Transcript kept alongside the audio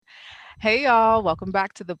Hey, y'all. Welcome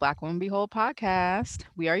back to the Black Woman Behold podcast.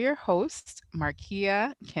 We are your hosts,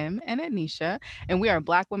 Markia, Kim, and Anisha, and we are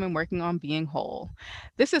Black women working on being whole.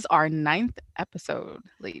 This is our ninth episode,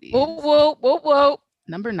 Whoop, ladies. whoop, whoop, whoop.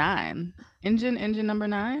 Number nine. Engine number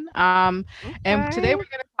nine. And today Okay. we're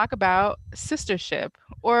going to talk about sistership,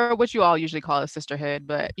 or what you all usually call a sisterhood,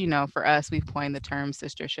 but for us, we've coined the term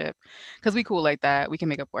sistership because we cool like that. We can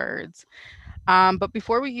make up words. But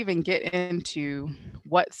before we even get into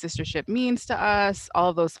what sistership means to us, all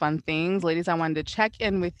of those fun things, ladies, I wanted to check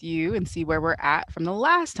in with you and see where we're at from the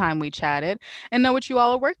last time we chatted and know what you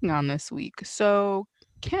all are working on this week. So,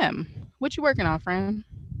 Kim, what you working on, friend?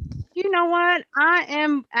 You know what? I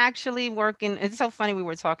am actually working. It's so funny we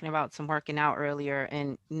were talking about some working out earlier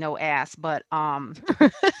and no ass, but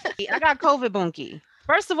I got COVID bunkie.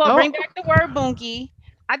 First of all, Oh, bring back the word bunkie.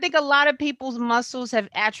 I think a lot of people's muscles have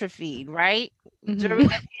atrophied, right? During hmm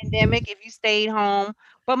the pandemic, if you stayed home.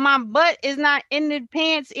 But my butt is not in the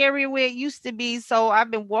pants area where it used to be. So I've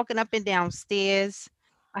been walking up and down stairs.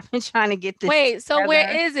 I've been trying to get this Wait, so where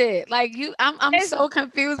together. is it? Like I'm It's, so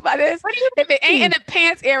confused by this. what do you If it ain't in mean? the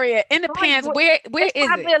pants area, in the Like, pants, where it's is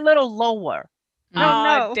probably it? a little lower. I don't Oh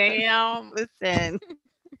know. damn. Listen,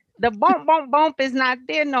 the bump, bump, bump is not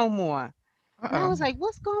there no more. And I uh-oh. was like,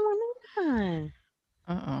 what's going on?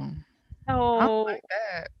 Uh-oh. I don't So, like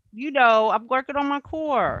that. I'm working on my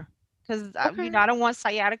core because, Okay. I don't want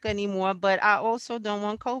sciatica anymore, but I also don't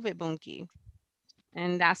want COVID bunkie.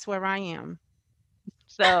 And that's where I am.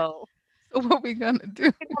 So, So what we gonna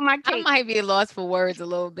do? get on my I cake. might be lost for words a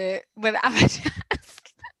little bit, but I just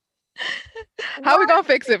How we What? gonna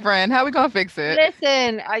fix it, friend? How we gonna fix it?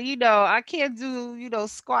 Listen, I can't do,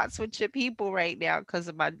 squats with your people right now because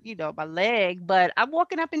of my, my leg, but I'm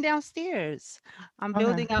walking up and down stairs. I'm Okay.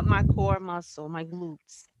 building up my core muscle, my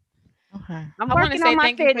glutes. Okay. I'm I want to working on say my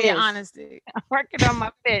thank you for your fitness. honesty. I'm working on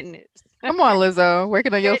my fitness. Come on, Lizzo.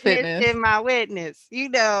 Working on your Fitness fitness. in my witness.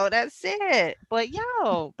 That's it. But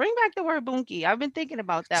yo, bring back the word bunkie. I've been thinking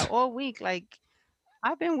about that all week. Like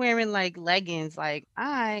I've been wearing like leggings. Like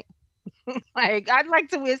I like I'd like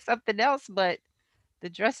to wear something else, but the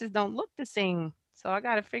dresses don't look the same. So I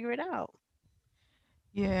gotta figure it out.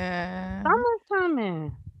 Yeah. Summer's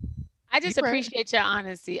coming. I You just right. appreciate your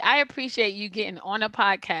honesty. I appreciate you getting on a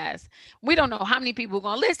podcast. We don't know how many people are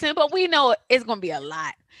gonna listen, but we know it's gonna be a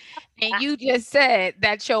lot. And Ah, you just said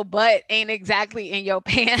that your butt ain't exactly in your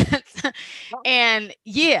pants. And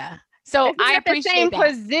yeah, so it's I not the appreciate same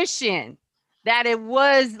that. position that it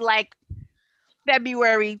was like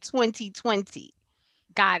February 2020.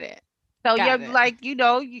 Got it. So you're Got it. like,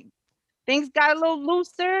 things got a little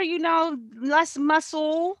looser, less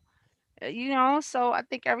muscle, so I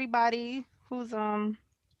think everybody who's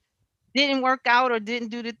didn't work out or didn't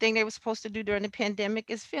do the thing they were supposed to do during the pandemic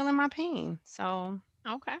is feeling my pain. So,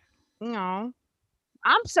 Okay. you know,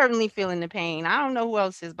 I'm certainly feeling the pain. I don't know who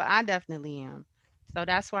else is, but I definitely am. So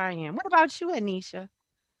that's where I am. What about you, Anisha?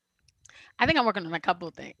 I think I'm working on a couple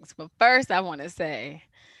of things. But first, I want to say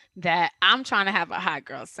that I'm trying to have a hot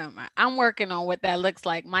girl summer. I'm working on what that looks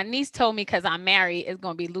like. My niece told me because I'm married, it's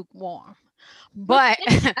going to be lukewarm. But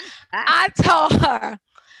Ah, I told her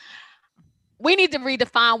we need to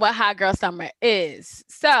redefine what hot girl summer is.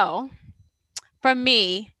 So for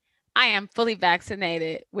me, I am fully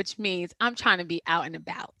vaccinated, which means I'm trying to be out and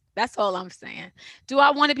about. That's all I'm saying. Do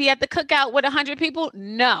I want to be at the cookout with 100 people?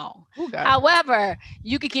 No. Oh God. However,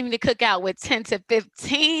 you could give me the cookout with 10 to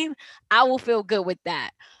 15. I will feel good with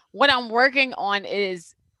that. What I'm working on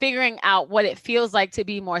is figuring out what it feels like to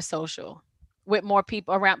be more social with more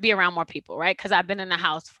people around, be around more people, right? Because I've been in the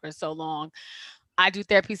house for so long. I do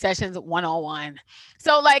therapy sessions one on one.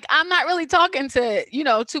 So, like, I'm not really talking to,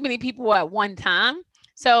 too many people at one time.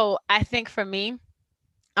 So, I think for me,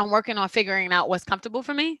 I'm working on figuring out what's comfortable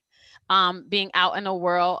for me. Being out in the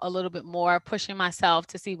world a little bit more, pushing myself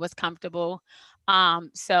to see what's comfortable.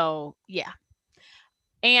 So yeah.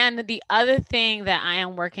 And the other thing that I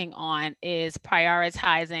am working on is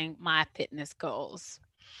prioritizing my fitness goals.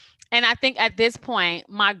 And I think at this point,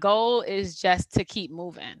 my goal is just to keep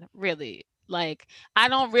moving, really. Like, I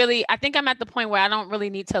think I'm at the point where I don't really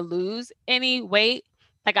need to lose any weight.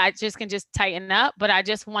 Like, I just can just tighten up, but I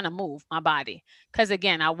just want to move my body. Cause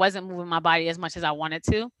again, I wasn't moving my body as much as I wanted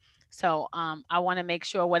to. So, I want to make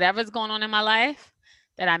sure whatever's going on in my life,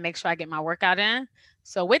 that I make sure I get my workout in.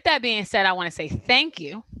 So, with that being said, I want to say thank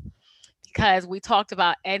you because we talked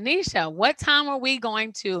about Anisha. What time are we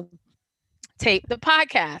going to tape the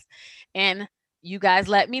podcast? And you guys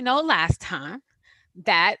let me know last time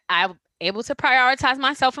that I'm able to prioritize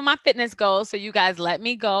myself and my fitness goals. So you guys let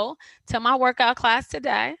me go to my workout class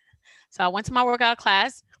today. So I went to my workout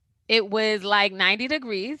class. It was like 90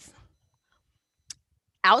 degrees.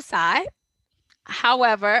 outside.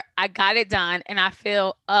 However, I got it done and I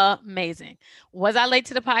feel amazing. Was I late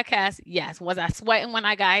to the podcast? Yes. Was I sweating when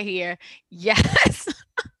I got here? Yes.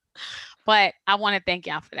 But I want to thank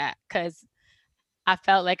y'all for that because I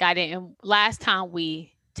felt like I didn't, last time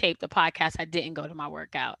we taped the podcast, I didn't go to my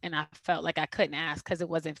workout and I felt like I couldn't ask because it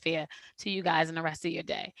wasn't fair to you guys and the rest of your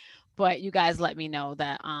day. But you guys let me know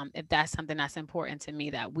that if that's something that's important to me,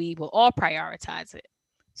 that we will all prioritize it.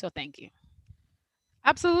 So thank you.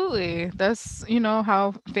 Absolutely. That's,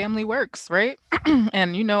 how family works, right?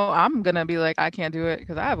 And, I'm going to be like, I can't do it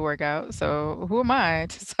because I have a workout. So who am I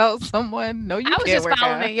to tell someone, no, you I was can't just work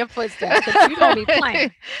following out? in your footsteps because you don't be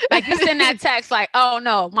playing. Like you send that text like, oh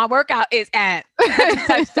no, my workout is at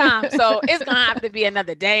such time. So it's going to have to be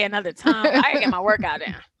another day, another time. I can get my workout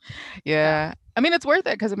in. Yeah. I mean, it's worth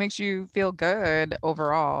it because it makes you feel good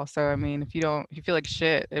overall. So, I mean, if you feel like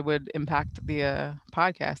shit, it would impact the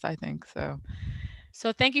podcast, I think.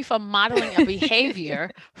 So thank you for modeling a behavior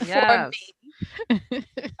for Yes. me.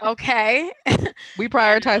 Okay. We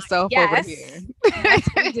prioritize self over Yes. here. Yes,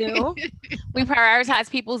 we do. We prioritize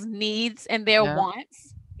people's needs and their Yeah.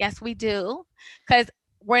 wants. Yes, we do. Because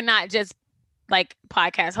we're not just like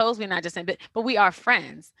podcast hosts. We're not just in, but we are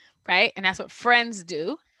friends, right? And that's what friends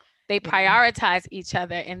do. They Yeah. prioritize each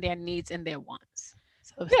other and their needs and their wants.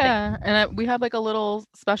 So Yeah, and we have like a little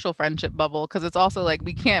special friendship bubble because it's also like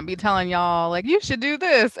we can't be telling y'all like you should do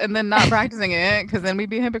this and then not practicing it because then we'd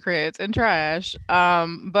be hypocrites and trash.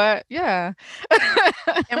 But yeah,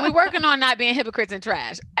 and we're working on not being hypocrites and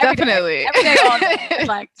trash. Every day. definitely. Every day, all day. It's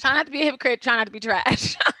like try not to be a hypocrite, try not to be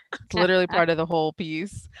trash. It's literally part of the whole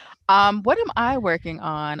piece. What am I working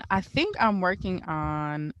on? I think I'm working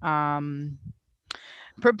on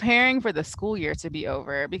preparing for the school year to be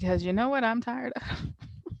over because you know what I'm tired of?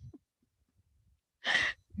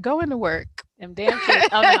 Going to work. Them damn kids.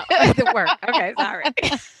 Oh no, it work. Okay, sorry.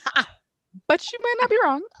 But you might not be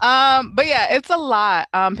wrong. But yeah, it's a lot.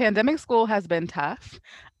 Pandemic school has been tough.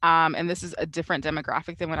 And this is a different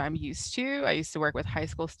demographic than what I'm used to. I used to work with high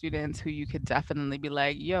school students who you could definitely be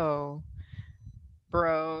like, yo,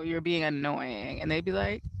 bro, you're being annoying. And they'd be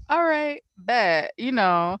like, all right, bet.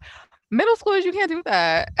 Middle schoolers, you can't do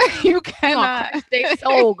that. You cannot. Stay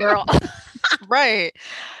soul, girl. Right.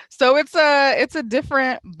 So it's a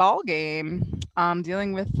different ball game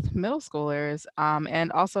dealing with middle schoolers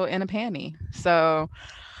and also in a panty. So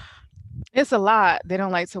it's a lot. They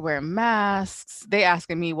don't like to wear masks. They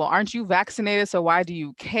asking me, well, aren't you vaccinated? So why do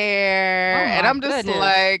you care? And my I'm just goodness.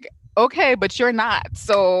 like, okay, but you're not.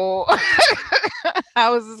 So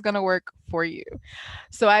how is this going to work for you?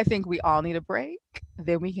 So I think we all need a break.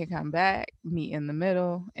 Then we can come back, meet in the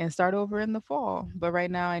middle, and start over in the fall. But right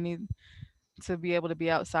now I need to be able to be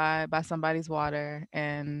outside by somebody's water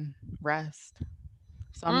and rest.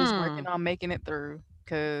 So I'm just working on making it through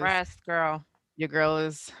because Rest, girl. your girl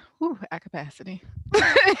is at capacity.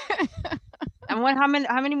 And how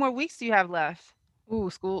many more weeks do you have left?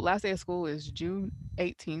 School last day of school is June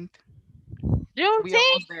 18th. We Juneteenth.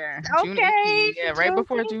 almost there. June Okay. 18th. Yeah, right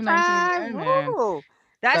before Juneteenth June 19th. time. Yeah, man. Woo.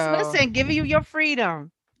 That's So, listen, giving you your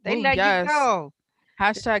freedom. They ooh, let yes. you go.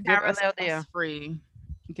 Hashtag give us parallel there. us free.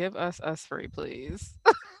 Give us free, please.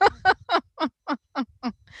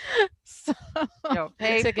 So, Yo,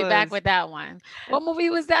 You took it back papers. with that one. What movie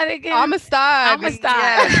was that again? Amistad.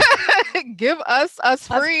 Amistad. Give us Us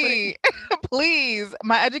free. Please.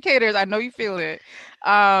 My educators, I know you feel it.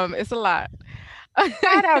 It's a lot.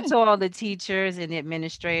 Shout out to all the teachers and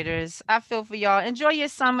administrators. I feel for y'all. Enjoy your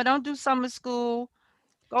summer. Don't do summer school.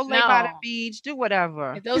 Go lay by the No. beach. Do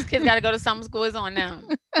whatever. If those kids got to go to summer school, it's on them.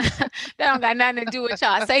 That don't got nothing to do with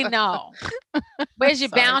y'all. Say no. Where's your Sorry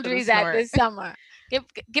for the boundaries at snort. this summer?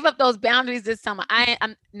 Give up those boundaries this summer.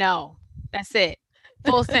 I'm no. That's it.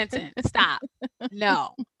 Full sentence. Stop.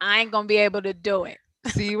 No, I ain't gonna be able to do it.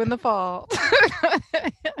 See you in the fall.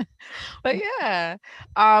 But yeah.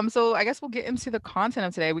 So I guess we'll get into the content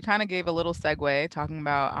of today. We kind of gave a little segue talking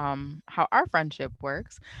about how our friendship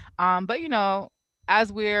works. But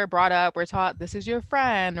as we're brought up, we're taught this is your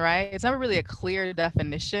friend, right? It's never really a clear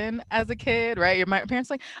definition as a kid, right? Your parents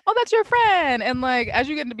like, oh, that's your friend. And like as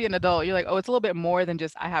you get to be an adult, you're like, oh, it's a little bit more than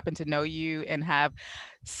just I happen to know you and have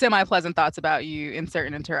semi-pleasant thoughts about you in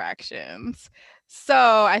certain interactions.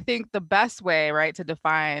 So I think the best way, right, to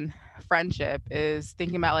define friendship is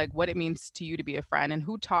thinking about like what it means to you to be a friend and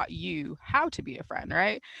who taught you how to be a friend,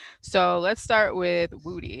 right? So let's start with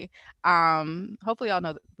Woody. Hopefully y'all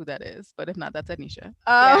know who that is, but if not, that's Anisha.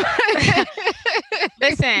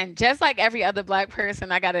 Listen, just like every other Black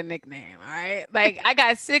person, I got a nickname. All right, like I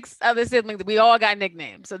got 6 other siblings. We all got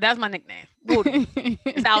nicknames, so that's my nickname. Woody.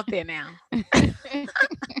 It's out there now.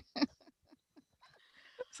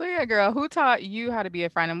 So yeah, girl, who taught you how to be a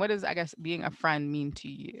friend, and what does I guess being a friend mean to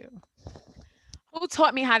you? Who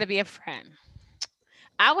taught me how to be a friend?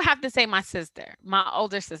 I would have to say my sister, my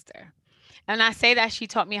older sister. And I say that she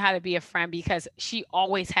taught me how to be a friend because she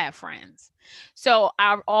always had friends. So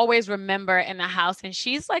I always remember in the house, and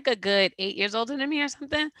she's like a good 8 years older than me or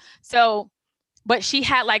something. So, but she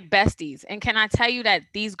had like besties. And can I tell you that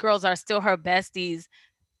these girls are still her besties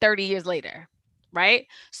 30 years later? Right.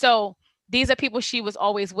 So these are people she was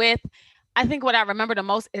always with. I think what I remember the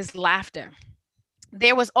most is laughter.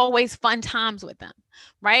 There was always fun times with them,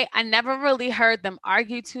 right? I never really heard them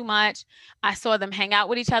argue too much. I saw them hang out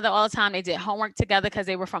with each other all the time. They did homework together because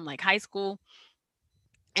they were from like high school.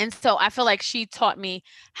 And so I feel like she taught me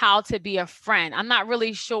how to be a friend. I'm not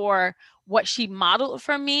really sure what she modeled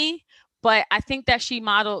for me, but I think that she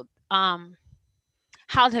modeled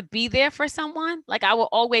how to be there for someone. Like I will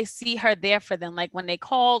always see her there for them. Like when they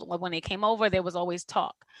called or when they came over, there was always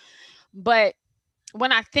talk. But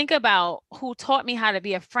when I think about who taught me how to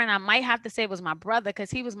be a friend, I might have to say it was my brother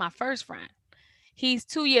because he was my first friend. He's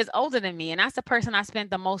 2 years older than me, and that's the person I spent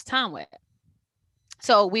the most time with.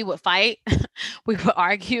 So we would fight, we would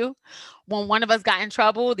argue. When one of us got in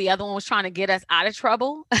trouble, the other one was trying to get us out of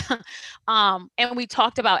trouble. And we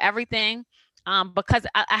talked about everything because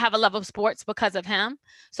I have a love of sports because of him.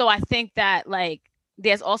 So I think that like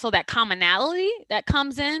there's also that commonality that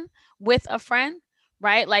comes in with a friend,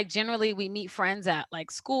 right? Like generally we meet friends at like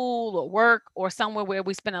school or work or somewhere where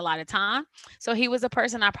we spend a lot of time. So he was a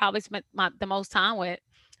person I probably spent the most time with.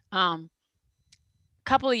 Um,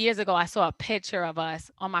 Couple of years ago, I saw a picture of us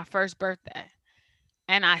on my first birthday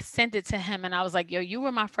and I sent it to him and I was like, yo, you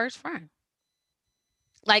were my first friend.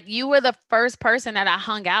 Like you were the first person that I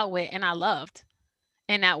hung out with and I loved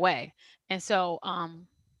in that way. And so,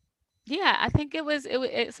 yeah, I think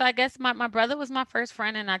so I guess my brother was my first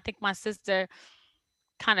friend. And I think my sister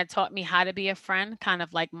kind of taught me how to be a friend, kind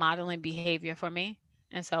of like modeling behavior for me.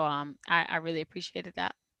 And so, I really appreciated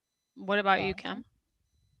that. What about you, Kim?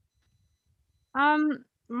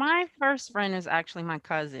 My first friend is actually my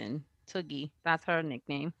cousin, Toogie. That's her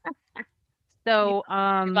nickname. Yeah, So,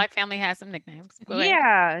 your black family has some nicknames. Go ahead.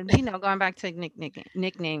 yeah, going back to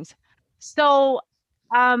nicknames. So,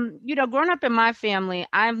 growing up in my family,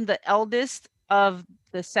 I'm the eldest of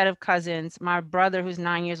the set of cousins. My brother, who's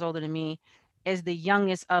 9 years older than me, is the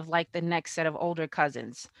youngest of like the next set of older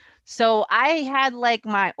cousins. So I had like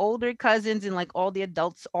my older cousins and like all the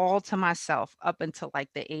adults all to myself up until like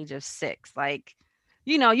the age of 6. Like,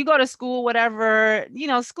 you go to school, whatever,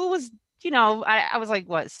 school was, I was like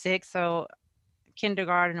what, 6, so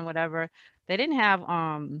kindergarten or whatever. They didn't have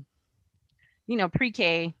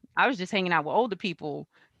pre-K. I was just hanging out with older people.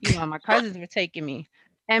 My cousins were taking me.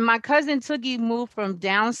 And my cousin Toogie moved from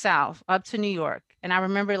down south up to New York. And I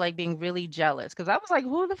remember like being really jealous because I was like,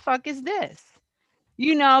 who the fuck is this?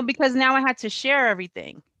 Because now I had to share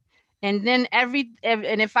everything. And then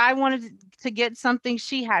and if I wanted to get something,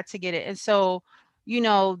 she had to get it. And so, you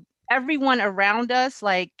know, everyone around us,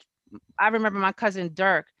 like I remember my cousin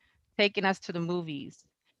Dirk taking us to the movies,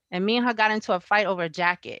 and me and her got into a fight over a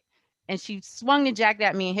jacket. And she swung the jacket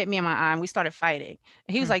at me and hit me in my eye, and we started fighting.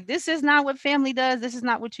 And he was Mm. like, "This is not what family does. This is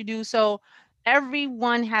not what you do." So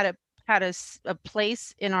everyone had a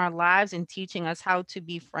place in our lives in teaching us how to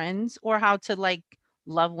be friends or how to like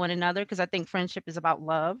love one another, because I think friendship is about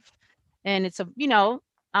love. And it's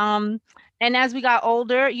um and as we got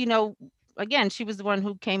older, again, she was the one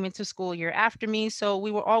who came into school a year after me, so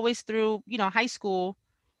we were always through, high school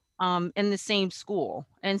in the same school.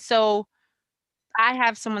 And so I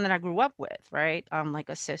have someone that I grew up with, right? Like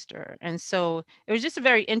a sister. And so it was just a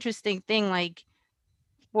very interesting thing. Like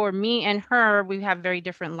for me and her, we have very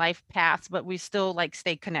different life paths, but we still like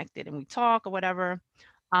stay connected and we talk or whatever.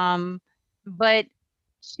 Um, but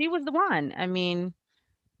she was the one. I mean,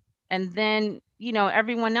 and then,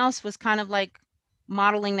 everyone else was kind of like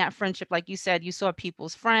modeling that friendship. Like you said, you saw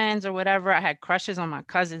people's friends or whatever. I had crushes on my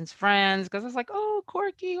cousin's friends because I was like, oh,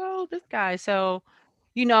 Corky, oh, this guy. So,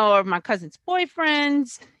 or my cousin's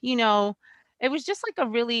boyfriends, it was just like a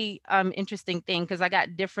really interesting thing because I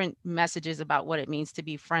got different messages about what it means to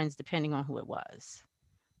be friends depending on who it was.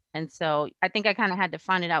 And so I think I kind of had to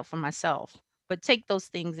find it out for myself, but take those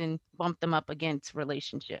things and bump them up against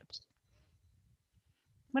relationships.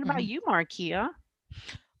 What about Mhm. you, Markia?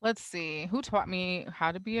 Let's see. Who taught me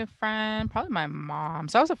how to be a friend? Probably my mom.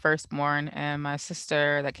 So I was a firstborn, and my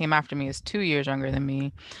sister that came after me is 2 years younger than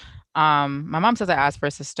me. My mom says I asked for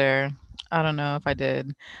a sister. I don't know if I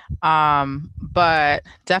did. But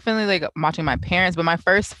definitely like watching my parents. But my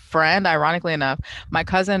first friend, ironically enough, my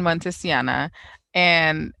cousin went to Siena,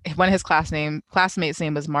 and one of his classmates'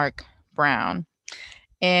 name was Mark Brown.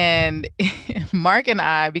 And Mark and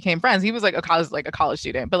I became friends. He was like a college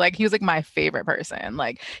student, but like he was like my favorite person.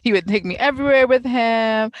 Like he would take me everywhere with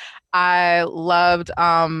him. I loved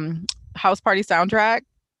House Party Soundtrack.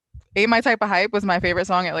 Ain't My Type of Hype was my favorite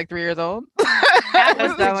song at like 3 years old. That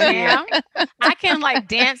was That's the so cute. jam. I can like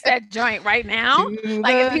dance that joint right now. You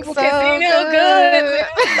Like if look people so can see real good.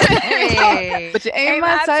 Hey. But you ain't Ain't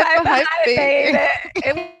my my type of hype, baby.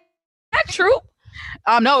 That true?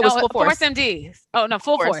 No, it was No, Full Force Force. MDs. Oh no,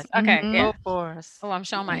 Full Full Force. Force. Okay, Mhm. yeah. Full force. Oh, I'm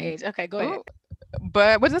showing my age. Okay, go ahead. Ooh.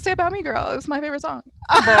 But what does it say about me, girl? It's my favorite song.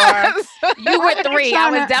 Boy. You Why were were they 3. I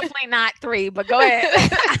trying was to definitely not 3, but go ahead.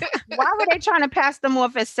 why were they trying to pass them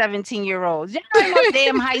off as 17-year-olds? Y'all ain't no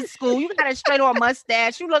damn high school. You got a straight on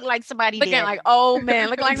mustache. You look like somebody Looking daddy. like old man,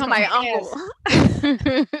 looking like somebody's Yes. uncle.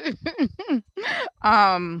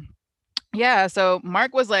 um yeah, so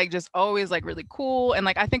Mark was like just always like really cool, and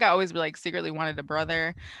like I think I always like secretly wanted a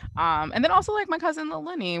brother. And then also like my cousin Lil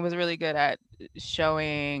Lenny was really good at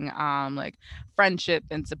showing like friendship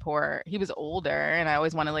and support. He was older, and I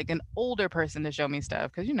always wanted like an older person to show me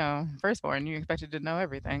stuff because firstborn, you expected to know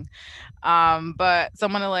everything. But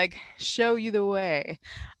someone to like show you the way.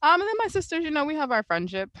 And then my sisters, we have our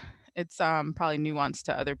friendship. It's probably nuanced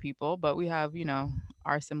to other people, but we have,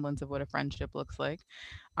 our semblance of what a friendship looks like.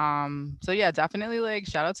 So yeah, definitely like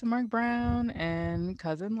shout out to Mark Brown and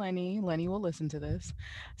cousin Lenny. Lenny will listen to this.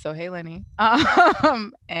 So hey Lenny.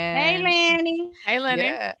 Hey, And Lanny. Hey,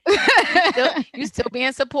 Lenny. yeah. You still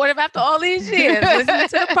being supportive after all these years. Listening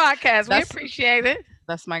to the podcast. We That's appreciate it.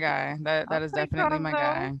 that's my guy. That is Okay, definitely my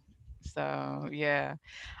girl. guy. So yeah.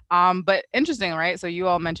 But interesting, right? So you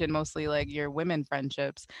all mentioned mostly like your women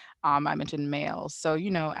friendships. I mentioned males. So,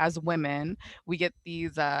 as women, we get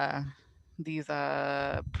these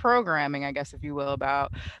programming, I guess if you will,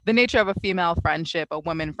 about the nature of a female friendship, a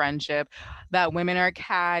woman friendship, that women are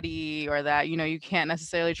catty or that, you can't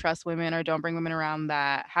necessarily trust women or don't bring women around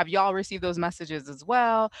that. Have y'all received those messages as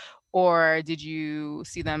well? Or did you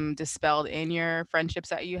see them dispelled in your friendships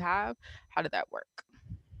that you have? How did that work?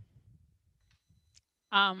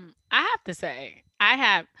 I have to say,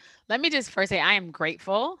 let me just first say I am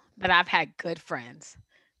grateful that I've had good friends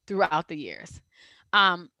throughout the years.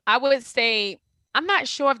 I would say I'm not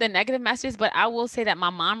sure of the negative messages, but I will say that my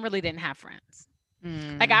mom really didn't have friends.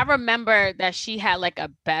 Like I Mm, remember that she had like a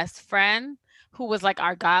best friend who was like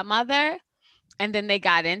our godmother, and then they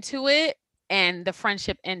got into it and the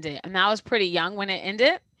friendship ended. And I was pretty young when it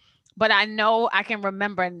ended, but I know I can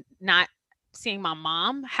remember not seeing my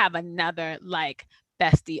mom have another like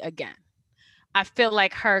bestie again. I feel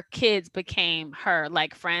like her kids became her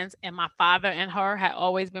like friends, and my father and her had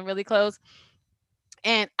always been really close.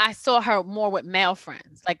 And I saw her more with male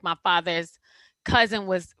friends. Like my father's cousin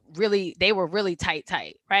was really, they were really tight,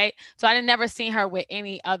 right? So I didn't never seen her with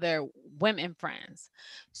any other women friends.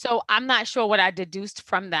 So I'm not sure what I deduced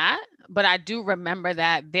from that, but I do remember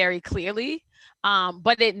that very clearly.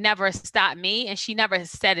 But it never stopped me, and she never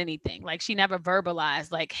said anything. Like she never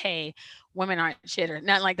verbalized, like, "Hey, women aren't shit" or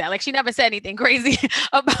nothing like that. Like she never said anything crazy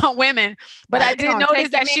about women, but I Like, we did gonna notice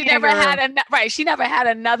take your that she man, never had girl. right. She never had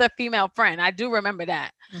another female friend. I do remember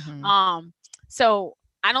that. mhm. Um, so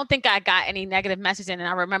I don't think I got any negative messaging. And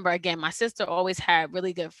I remember again, my sister always had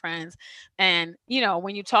really good friends. And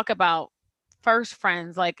when you talk about first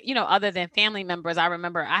friends, like other than family members, I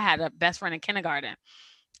remember I had a best friend in kindergarten,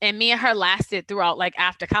 and me and her lasted throughout like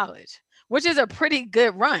after college, which is a pretty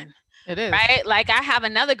good run, It is. right? Like I have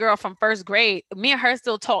another girl from first grade. Me and her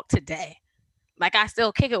still talk today. Like I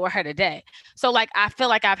still kick it with her today. So like I feel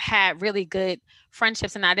like I've had really good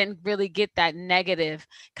friendships, and I didn't really get that negative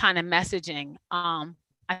kind of messaging.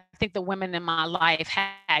 I think the women in my life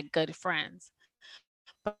had good friends.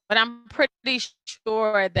 But I'm pretty sure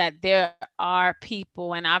that there are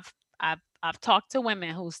people, and I've talked to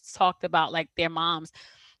women who's talked about like their moms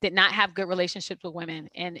did not have good relationships with women,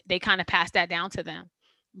 and they kind of passed that down to them.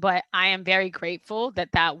 But I am very grateful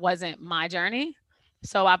that that wasn't my journey.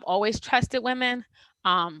 So I've always trusted women.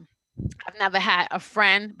 Um, I've never had a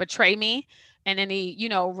friend betray me in any,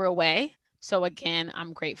 real way. So again,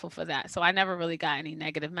 I'm grateful for that. So I never really got any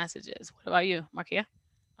negative messages. What about you, Markia?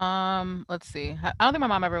 Let's see. I don't think my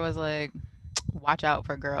mom ever was like, watch out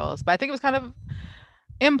for girls, but I think it was kind of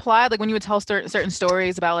implied, like when you would tell certain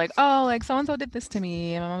stories about like, oh, like so and so did this to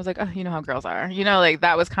me, and my mom was like, oh, you know how girls are, like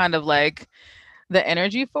that was kind of like the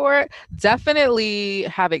energy for it. Definitely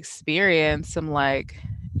have experienced some like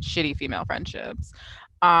shitty female friendships.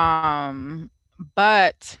 Um,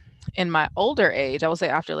 but in my older age, I will say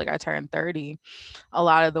after like I turned 30, a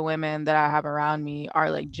lot of the women that I have around me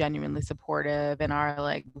are like genuinely supportive and are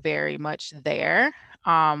like very much there,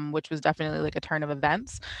 which was definitely like a turn of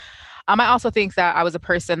events. I also think that I was a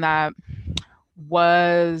person that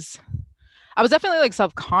was I was definitely like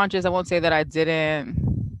self-conscious. I won't say that I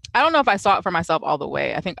didn't. I don't know if I saw it for myself all the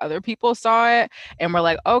way. I think other people saw it and were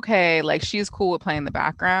like, okay, like she's cool with playing the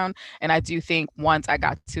background. And I do think once I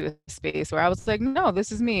got to a space where I was like, no,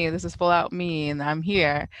 this is me. This is full out me and I'm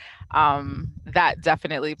here. That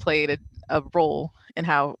definitely played a role in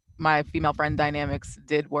how my female friend dynamics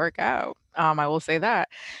did work out. I will say that.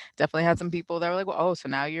 Definitely had some people that were like, well, oh, so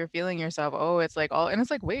now you're feeling yourself. Oh, it's like all, and it's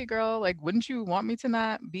like, wait, girl, like, wouldn't you want me to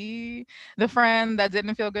not be the friend that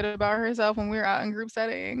didn't feel good about herself when we were out in group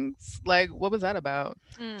settings? Like, what was that about?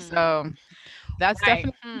 Mm, So that's right.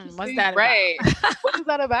 definitely What's interesting. that about? Right. What is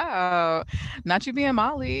that about? Not you being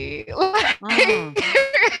Molly. Mm.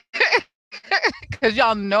 Because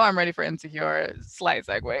y'all know I'm ready for insecure. Slight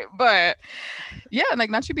segue. But yeah, like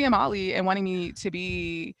not you being Molly and wanting me to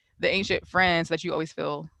be the ancient friend so that you always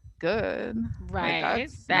feel good. Like Right.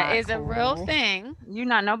 that's That not is a real cool. thing. You're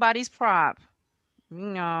not nobody's prop.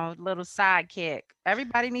 Little sidekick.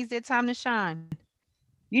 Everybody needs their time to shine.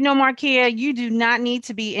 Markia, you do not need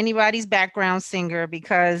to be anybody's background singer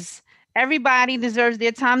because everybody deserves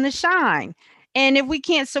their time to shine. And if we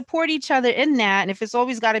can't support each other in that, and if it's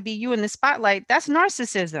always got to be you in the spotlight, that's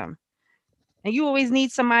narcissism. And you always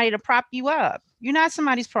need somebody to prop you up. You're not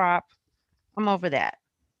somebody's prop. I'm over that.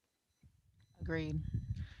 Agreed.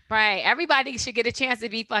 Right. Everybody should get a chance to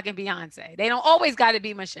be fucking Beyonce. They don't always got to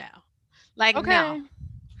be Michelle. Like, no. Okay.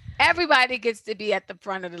 Everybody gets to be at the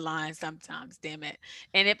front of the line sometimes, damn it.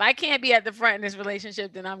 And if I can't be at the front in this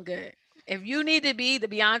relationship, then I'm good. If you need to be the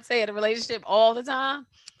Beyonce of the relationship all the time,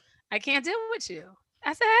 I can't deal with you.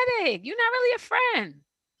 That's a headache. You're not really a friend.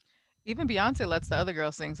 Even Beyonce lets the other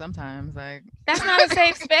girls sing sometimes. Like That's not a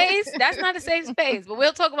safe space. That's not a safe space. But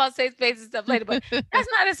we'll talk about safe space and stuff later. But that's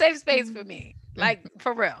not a safe space for me. Like,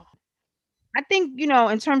 for real. I think,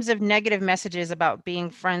 in terms of negative messages about being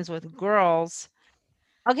friends with girls,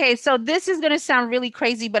 okay, so this is going to sound really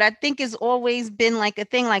crazy, but I think it's always been like a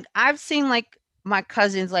thing. Like I've seen like my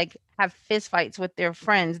cousins like have fist fights with their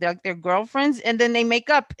friends, they're like their girlfriends, and then they make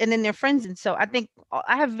up and then they're friends. And so I think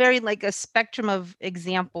I have very like a spectrum of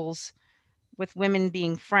examples with women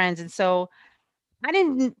being friends. And so I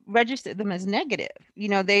didn't register them as negative.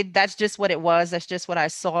 That's just what it was. That's just what I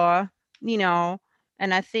saw, you know.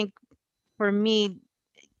 And I think for me,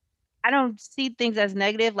 I don't see things as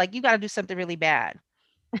negative. Like you got to do something really bad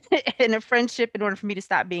in a friendship in order for me to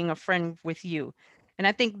stop being a friend with you. And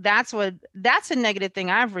I think that's a negative thing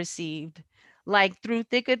I've received. Like through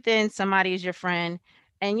thick or thin, somebody is your friend.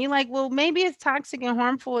 And you're like, well, maybe it's toxic and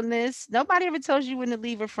harmful in this. Nobody ever tells you when to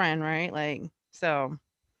leave a friend, right? Like, so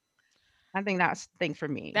I think that's the thing for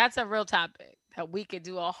me. That's a real topic that we could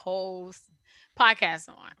do a whole podcast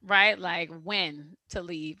on, right? Like when to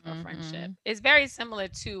leave a friendship. mhm. It's very similar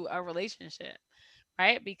to a relationship,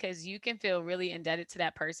 right? Because you can feel really indebted to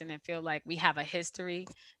that person and feel like we have a history.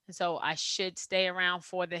 And so I should stay around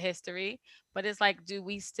for the history. But it's like, do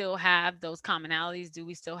we still have those commonalities? Do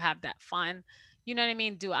we still have that fun? You know what I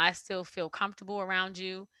mean? Do I still feel comfortable around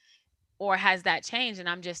you? Or has that changed and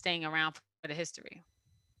I'm just staying around for the history?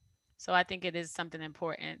 So I think it is something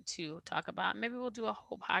important to talk about. Maybe we'll do a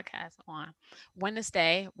whole podcast on when to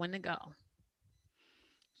stay, when to go.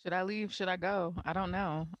 Should I leave? Should I go? I don't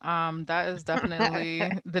know. That is definitely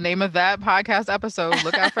the name of that podcast episode.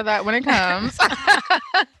 Look out for that when it comes.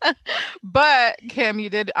 But Kim, you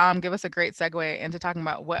did give us a great segue into talking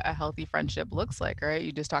about what a healthy friendship looks like, right?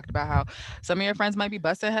 You just talked about how some of your friends might be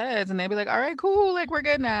busting heads and they'd be like, all right, cool, like we're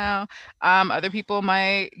good now. Other people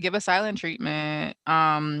might give a silent treatment.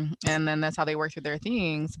 And then that's how they work through their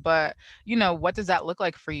things. But what does that look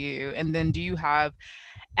like for you? And then do you have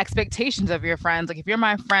expectations of your friends? Like if you're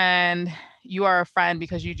my friend, you are a friend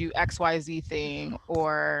because you do XYZ thing,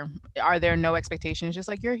 or are there no expectations? Just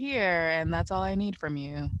like you're here and that's all I need from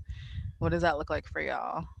you. What does that look like for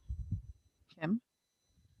y'all? Kim?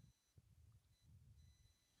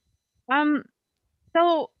 Um,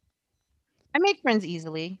 so I make friends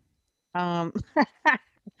easily. Um,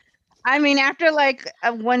 I mean, after like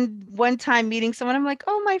a one time meeting someone, I'm like,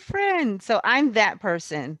 oh, my friend. So I'm that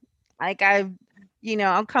person. Like I'll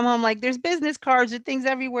come home like there's business cards and things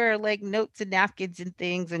everywhere, like notes and napkins and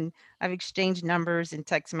things, and I've exchanged numbers and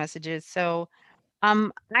text messages. So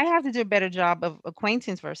I have to do a better job of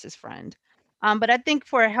acquaintance versus friend. But I think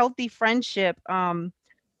for a healthy friendship, I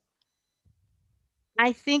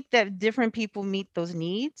think that different people meet those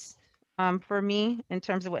needs, for me in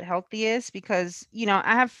terms of what healthy is, because,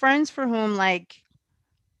 I have friends for whom like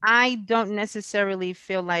I don't necessarily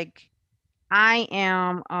feel like I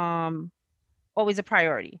am always a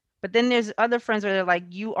priority. But then there's other friends where they're like,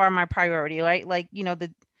 you are my priority, right? Like,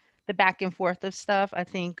 the the back and forth of stuff. I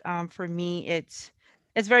think for me, it's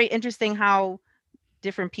very interesting how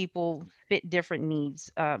different people fit different needs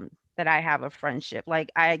that I have of friendship. Like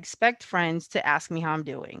I expect friends to ask me how I'm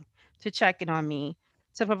doing, to check in on me,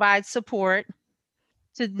 to provide support,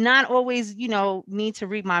 to not always, need to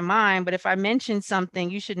read my mind, but if I mention something,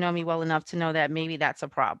 you should know me well enough to know that maybe that's a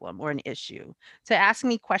problem or an issue. To ask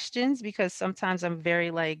me questions because sometimes I'm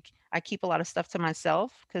very like I keep a lot of stuff to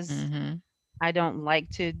myself because Mm-hmm. I don't like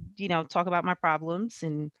to, talk about my problems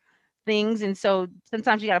and things. And so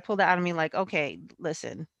sometimes you got to pull that out of me like, okay,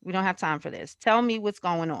 listen, we don't have time for this. Tell me what's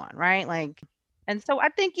going on, right? Like, and so I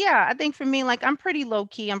think, yeah, I think for me, like, I'm pretty low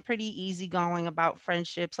key. I'm pretty easygoing about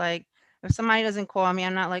friendships. Like, if somebody doesn't call me,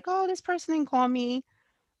 I'm not like, oh, this person didn't call me,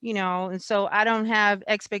 and so I don't have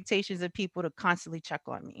expectations of people to constantly check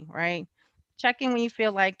on me, right? Check in when you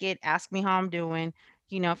feel like it, ask me how I'm doing.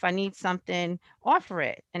 If I need something, offer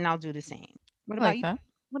it and I'll do the same. What I about like you? that.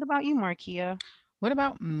 What about you, Markia? What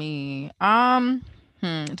about me? Do I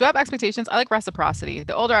have expectations? I like reciprocity.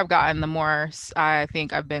 The older I've gotten, the more I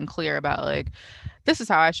think I've been clear about like, this is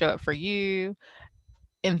how I show up for you.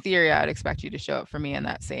 In theory, I'd expect you to show up for me in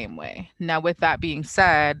that same way. Now, with that being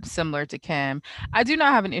said, similar to Kim, I do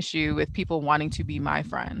not have an issue with people wanting to be my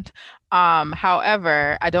friend.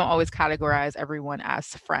 However, I don't always categorize everyone as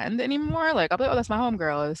friend anymore. Like I'll be like, oh, that's my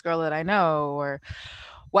homegirl, or this girl that I know, or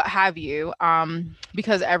what have you,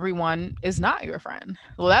 because everyone is not your friend.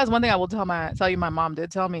 Well, that's one thing I will tell you. My mom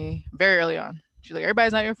did tell me very early on. She's like,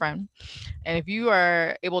 everybody's not your friend, and if you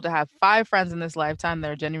are able to have 5 friends in this lifetime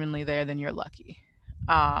that are genuinely there, then you're lucky.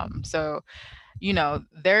 So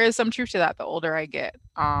there is some truth to that. The older I get,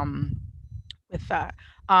 with that.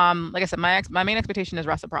 Like I said, my main expectation is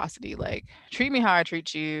reciprocity. Like treat me how I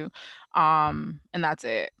treat you. And that's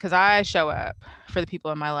it. Cause I show up for the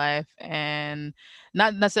people in my life, and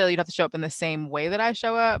not necessarily you have to show up in the same way that I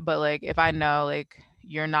show up, but like if I know like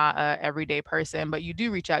you're not a everyday person, but you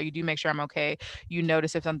do reach out, you do make sure I'm okay, you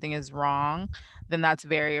notice if something is wrong, then that's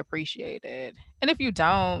very appreciated. And if you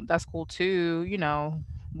don't, that's cool too.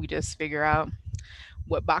 We just figure out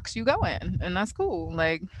what box you go in, and that's cool.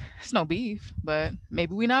 Like it's no beef, but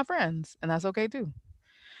maybe we not friends, and that's okay too.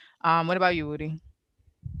 What about you, Woody?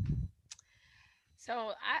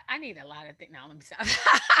 So I need a lot of things. Now let me stop.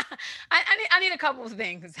 I need a couple of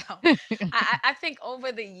things. So I think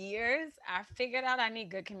over the years I figured out I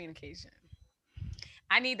need good communication.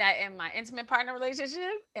 I need that in my intimate partner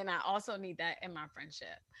relationship, and I also need that in my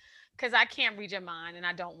friendship, because I can't read your mind and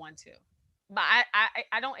I don't want to. But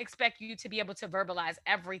I don't expect you to be able to verbalize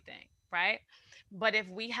everything, right? But if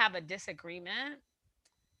we have a disagreement,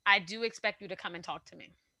 I do expect you to come and talk to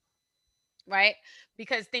me, right?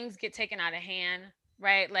 Because things get taken out of hand,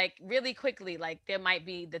 right? Like really quickly, like there might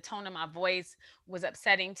be the tone of my voice was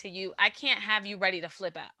upsetting to you. I can't have you ready to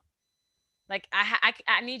flip out. Like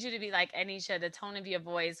I need you to be like, Anisha, the tone of your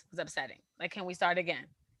voice was upsetting. Like, can we start again?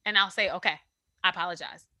 And I'll say, okay, I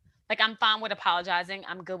apologize. Like I'm fine with apologizing.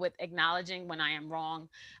 I'm good with acknowledging when I am wrong.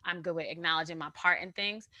 I'm good with acknowledging my part in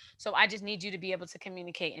things. So I just need you to be able to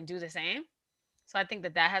communicate and do the same. So I think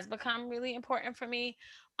that that has become really important for me.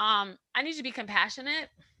 I need you to be compassionate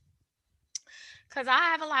because I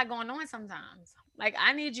have a lot going on sometimes. Like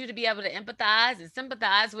I need you to be able to empathize and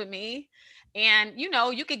sympathize with me. And you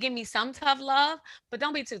could give me some tough love, but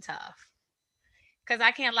don't be too tough. Cause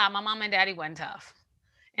I can't lie, my mom and daddy wasn't tough.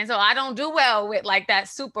 And so I don't do well with like that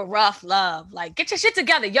super rough love. Like, get your shit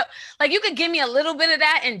together. Yo, like you could give me a little bit of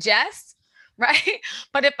that in jest, right?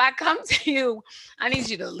 But if I come to you, I need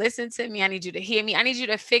you to listen to me. I need you to hear me. I need you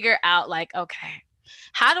to figure out, like, okay,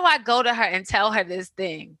 how do I go to her and tell her this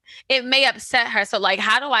thing? It may upset her. So, like,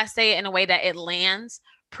 how do I say it in a way that it lands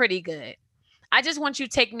pretty good? I just want you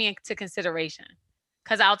to take me into consideration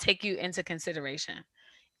because I'll take you into consideration.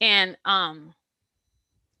 And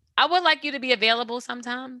I would like you to be available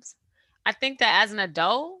sometimes. I think that as an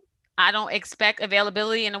adult, I don't expect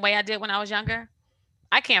availability in the way I did when I was younger.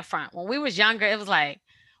 I can't front. When we was younger, it was like,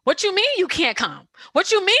 what you mean you can't come?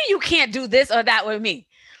 What you mean you can't do this or that with me?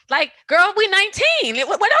 Like, girl, we 19.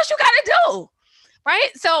 What else you got to do? Right?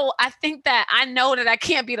 So I think that I know that I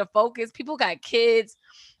can't be the focus. People got kids.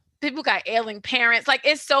 People got ailing parents. Like,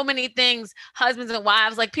 it's so many things, husbands and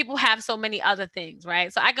wives. Like, people have so many other things,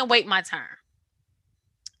 right? So I can wait my turn.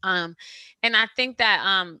 Um, and I think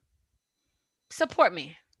that support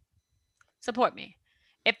me. Support me.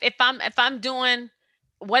 If I'm doing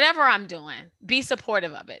whatever I'm doing, be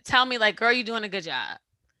supportive of it. Tell me like, girl, you're doing a good job.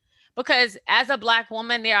 Because as a black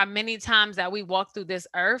woman, there are many times that we walk through this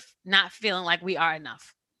earth not feeling like we are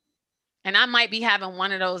enough. And I might be having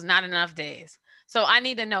one of those not enough days. So I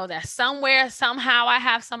need to know that somewhere, somehow, I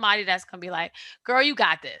have somebody that's going to be like, girl, you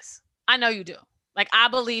got this. I know you do. Like, I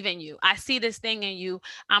believe in you. I see this thing in you.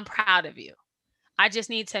 I'm proud of you. I just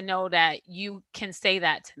need to know that you can say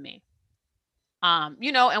that to me.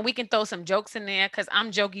 And we can throw some jokes in there because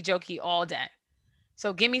I'm jokey jokey all day.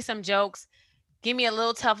 So give me some jokes. Give me a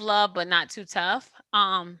little tough love, but not too tough.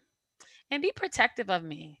 And be protective of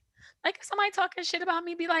me. Like if somebody talking shit about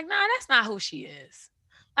me, be like, nah, that's not who she is.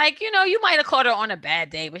 Like, you might have caught her on a bad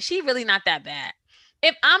day, but she really not that bad.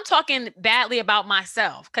 If I'm talking badly about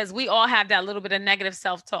myself, because we all have that little bit of negative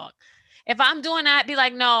self-talk. If I'm doing that, be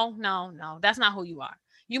like, no, no, no, that's not who you are.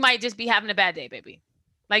 You might just be having a bad day, baby.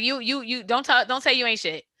 Like you don't say you ain't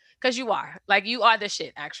shit, because you are. Like you are the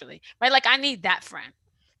shit, actually. Right? Like I need that friend.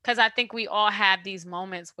 Because I think we all have these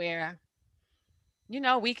moments where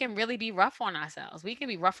we can really be rough on ourselves. We can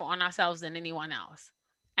be rougher on ourselves than anyone else.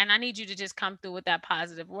 And I need you to just come through with that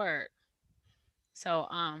positive word. So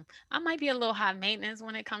I might be a little high maintenance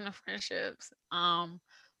when it comes to friendships.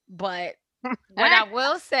 But what I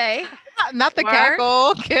will say, Not the word,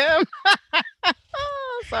 cackle, Kim.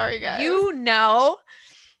 Sorry, guys.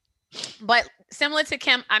 But similar to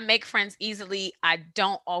Kim, I make friends easily. I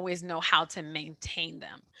don't always know how to maintain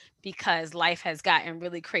them because life has gotten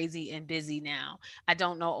really crazy and busy now. I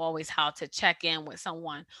don't know always how to check in with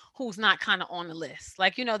someone who's not kind of on the list.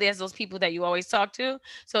 Like, there's those people that you always talk to.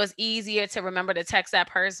 So it's easier to remember to text that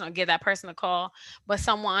person or give that person a call. But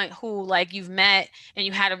someone who like you've met and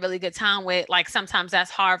you had a really good time with, like sometimes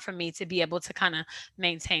that's hard for me to be able to kind of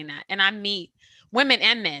maintain that. And I meet women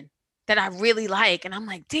and men that I really like. And I'm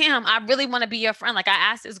like, damn, I really want to be your friend. Like I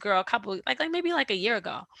asked this girl a couple, like maybe like a year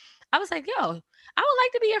ago. I was like, yo, I would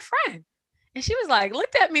like to be your friend. And she was like,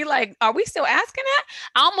 looked at me like, are we still asking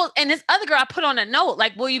that? And this other girl, I put on a note,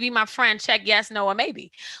 like, will you be my friend? Check yes, no, or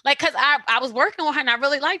maybe. Like, cause I was working with her and I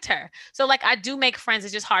really liked her. So like, I do make friends.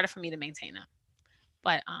 It's just harder for me to maintain them.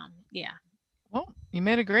 But yeah. Well, you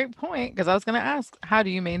made a great point because I was going to ask, how do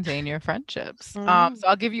you maintain your friendships? Mm. So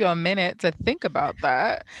I'll give you a minute to think about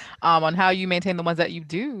that, on how you maintain the ones that you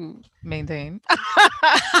do maintain.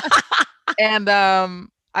 And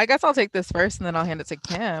I guess I'll take this first and then I'll hand it to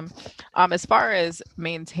Kim. As far as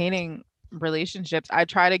maintaining relationships, I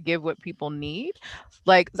try to give what people need.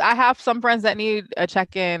 Like I have some friends that need a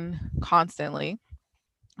check-in constantly.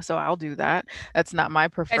 So I'll do that. That's not my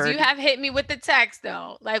As preferred. you have hit me with the text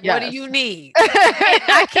though. Like, what do Yes. you need? And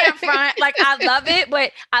I can't front. Like, I love it,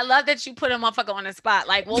 but I love that you put a motherfucker on the spot.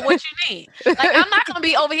 Like, well, what you need? Like, I'm not gonna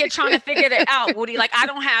be over here trying to figure it out, Woody. Like, I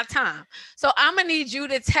don't have time. So I'm gonna need you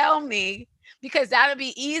to tell me because that'll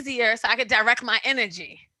be easier so I can direct my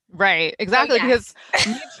energy. Right, exactly. yes. Because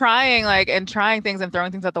me trying things and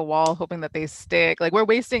throwing things at the wall, hoping that they stick, like we're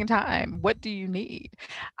wasting time. What do you need?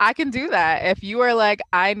 I can do that. If you are like,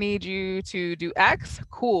 I need you to do X,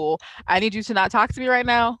 cool. I need you to not talk to me right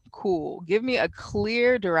now, cool. Give me a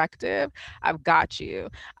clear directive. I've got you.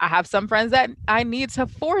 I have some friends that I need to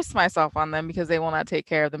force myself on them because they will not take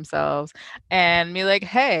care of themselves. And be like,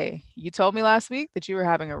 hey, you told me last week that you were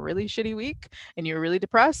having a really shitty week and you were really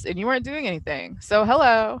depressed and you weren't doing anything. So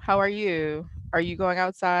hello, how are you? Are you going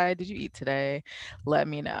outside? Did you eat today? Let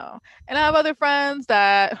me know. And I have other friends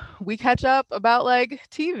that we catch up about like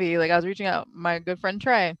TV. Like I was reaching out, my good friend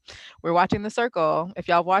Trey. We're watching The Circle. If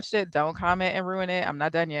y'all have watched it, don't comment and ruin it. I'm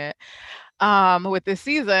not done yet with this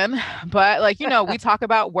season. But like, we talk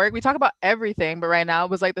about work, we talk about everything. But right now it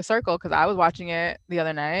was like The Circle because I was watching it the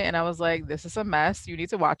other night and I was like, this is a mess. You need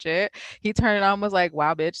to watch it. He turned it on and was like,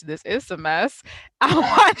 wow, bitch, this is a mess. I'm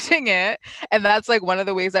watching it. And that's like one of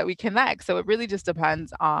the ways that we connect. So it really just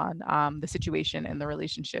depends on the situation and the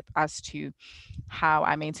relationship as to how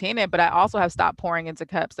I maintain it. But I also have stopped pouring into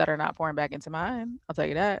cups that are not pouring back into mine. I'll tell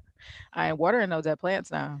you that. I ain't watering no dead plants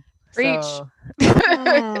now. Preach. So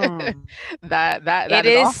Mm. that It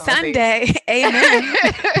is is also a thing. Sunday. Amen.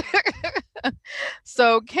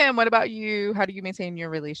 So Kim, what about you? How do you maintain your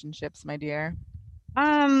relationships, my dear?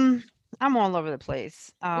 I'm all over the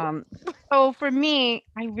place. So for me,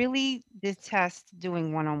 I really detest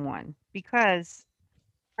doing one-on-one because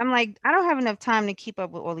I'm like, I don't have enough time to keep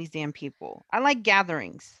up with all these damn people. I like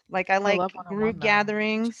gatherings. Like I I like love one-on-one group though.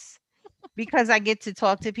 gatherings because I get to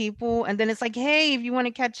talk to people and then it's like, hey, if you want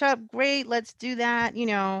to catch up, great, let's do that.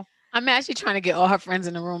 I'm actually trying to get all her friends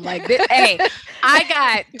in the room like this. Hey, I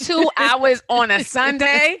got 2 hours on a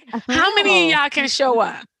Sunday. How many of No. y'all can show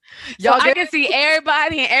up? So Y'all I get can see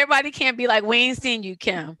everybody and everybody can't be like, we ain't seen you,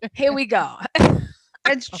 Kim. Here we go.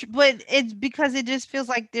 But it's because it just feels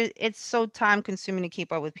like it's so time consuming to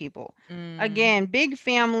keep up with people. mm, Again, big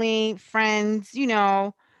family, friends,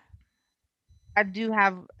 I do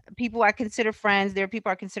have people I consider friends. There are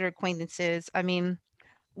people I consider acquaintances. I mean,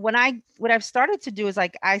 what I've started to do is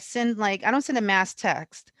like I send like I don't send a mass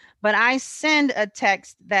text, but I send a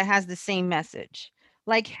text that has the same message.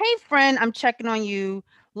 Like, "Hey friend, I'm checking on you.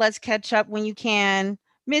 Let's catch up when you can.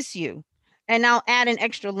 Miss you." And I'll add an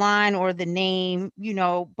extra line or the name,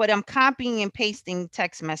 but I'm copying and pasting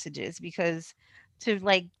text messages because to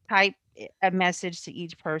like type a message to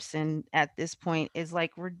each person at this point is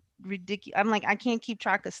like ridiculous. I'm like, I can't keep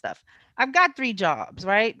track of stuff. I've got 3 jobs,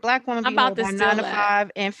 right? Black woman I'm be about whole to by 9 steal to that.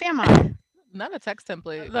 5 and fam. Not a text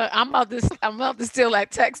template. Look, I'm about to steal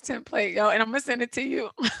that text template, yo, and I'm gonna send it to you.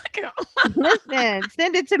 Listen,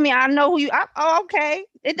 send it to me. I know who you oh, okay.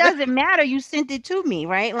 It doesn't matter. You sent it to me,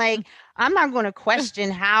 right? Like, I'm not going to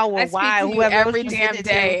question how I or speak why to or you whoever else every you sent damn it to.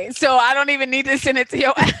 day, so I don't even need to send it to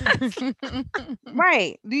your ass.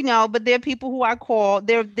 Right. But there are people who I call.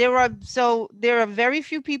 There are very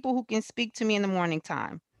few people who can speak to me in the morning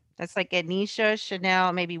time. That's like Anisha,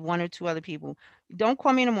 Chanel, maybe 1 or 2 other people. Don't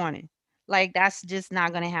call me in the morning. Like, that's just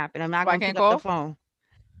not gonna happen. I'm not So I gonna can't pick up the call? phone.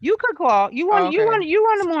 You could call. Oh, okay. You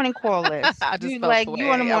on the morning call list. I just felt the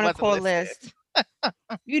You on the way. I morning wasn't call listening. list.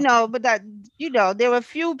 But there were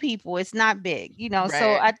few people. It's not big. So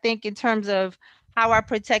Right. I think in terms of how I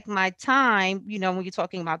protect my time, when you're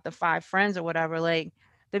talking about the 5 friends or whatever, like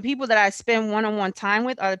the people that I spend one-on-one time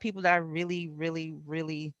with are the people that I really, really,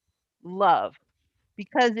 really love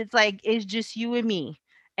because it's like it's just you and me.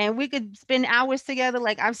 And we could spend hours together.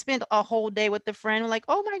 Like I've spent a whole day with a friend. Like,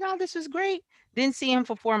 oh my God, this was great. Didn't see him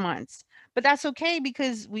for 4 months. But that's okay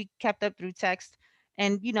because we kept up through text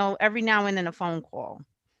and every now and then a phone call.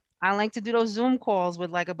 I like to do those Zoom calls with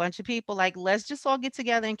like a bunch of people. Like, let's just all get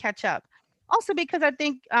together and catch up. Also, because I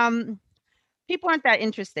think people aren't that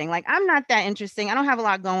interesting. Like, I'm not that interesting. I don't have a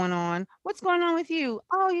lot going on. What's going on with you?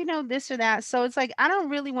 Oh, this or that. So it's like I don't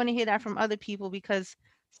really want to hear that from other people because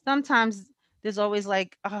sometimes there's always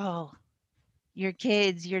like, oh, your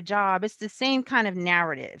kids, your job. It's the same kind of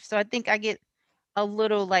narrative. So I think I get a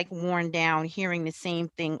little like worn down hearing the same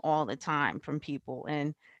thing all the time from people.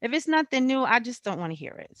 And if it's nothing new, I just don't want to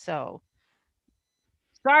hear it. So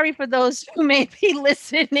sorry for those who may be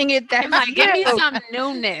listening if I'm that's like, give me you. some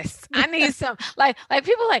newness. I need some like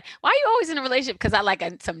people like, why are you always in a relationship? Because I like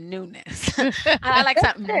some newness. I like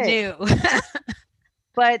That's something it. new.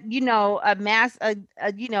 But a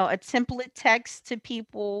template text to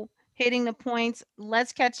people hitting the points.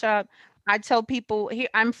 Let's catch up. I tell people here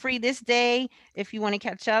I'm free this day if you want to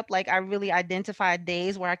catch up. Like I really identify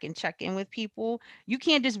days where I can check in with people. You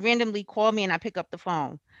can't just randomly call me and I pick up the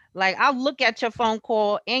phone. Like I'll look at your phone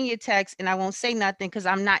call and your text and I won't say nothing because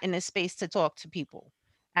I'm not in a space to talk to people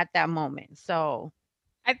at that moment. So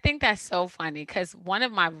I think that's so funny because one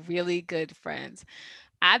of my really good friends,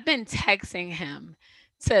 I've been texting him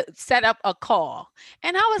to set up a call.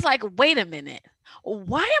 And I was like, wait a minute.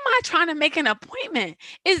 Why am I trying to make an appointment?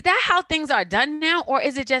 Is that how things are done now? Or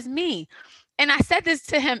is it just me? And I said this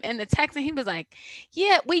to him in the text, and he was like,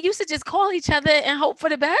 yeah, we used to just call each other and hope for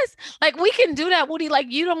the best. Like, we can do that, Woody.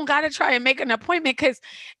 Like, you don't got to try and make an appointment because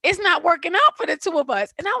it's not working out for the 2 of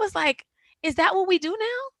us. And I was like, is that what we do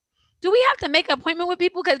now? Do we have to make an appointment with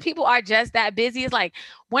people because people are just that busy? It's like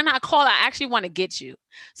when I call, I actually want to get you.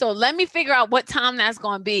 So let me figure out what time that's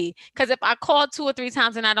going to be. Because if I call 2 or 3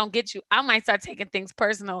 times and I don't get you, I might start taking things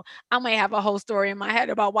personal. I might have a whole story in my head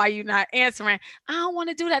about why you're not answering. I don't want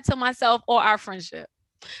to do that to myself or our friendship.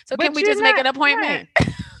 So can but we you're just make not an appointment?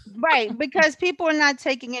 right. Right, because people are not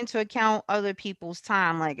taking into account other people's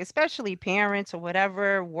time, like especially parents or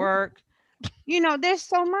whatever, work. There's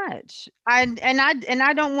so much. I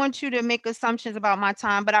don't want you to make assumptions about my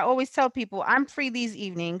time, but I always tell people I'm free these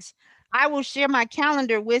evenings. I will share my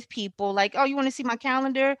calendar with people like, "Oh, you want to see my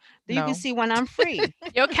calendar? Then you can No. see when I'm free."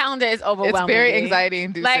 Your calendar is It's overwhelming, very B. anxiety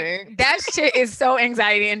Like inducing. that shit is so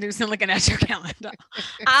anxiety inducing looking at your calendar.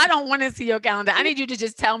 I don't want to see your calendar. I need you to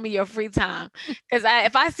just tell me your free time. Because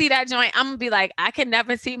if I see that joint, I'm gonna be like, I can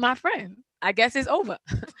never see my friend. I guess it's over.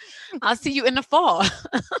 I'll see you in the fall.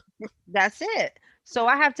 That's it. So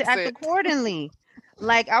I have to That's act it. accordingly.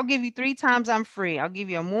 Like I'll give you 3 times I'm free. I'll give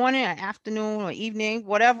you a morning, an afternoon, or evening,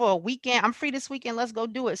 whatever, a weekend. I'm free this weekend. Let's go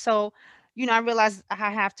do it. So, I realize I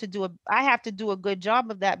have to do a good job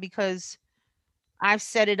of that because I've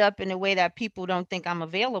set it up in a way that people don't think I'm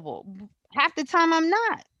available. Half the time I'm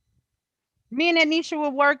not. Me and Anisha were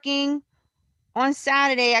working on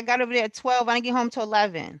Saturday. I got over there at 12. I didn't get home till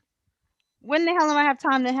 11. When the hell am I have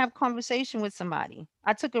time to have conversation with somebody?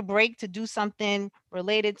 I took a break to do something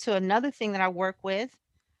related to another thing that I work with,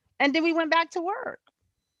 and then we went back to work.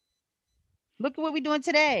 Look at what we're doing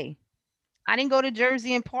today. I didn't go to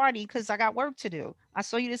Jersey and party because I got work to do. I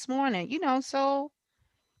saw you this morning, so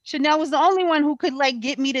Chanel was the only one who could like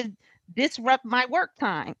get me to disrupt my work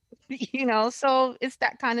time. So it's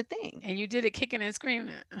that kind of thing. And you did it kicking and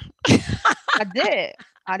screaming. I did.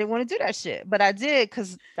 I didn't want to do that shit, but I did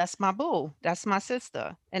because that's my boo. That's my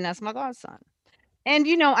sister. And that's my godson. And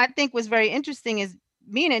I think what's very interesting is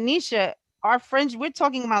me and Anisha, our friends, we're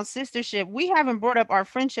talking about sistership. We haven't brought up our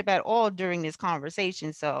friendship at all during this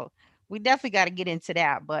conversation. So we definitely got to get into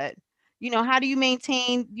that. But, how do you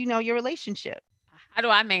maintain, your relationship? How do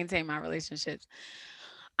I maintain my relationships?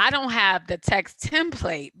 I don't have the text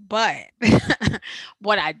template, but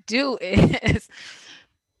what I do is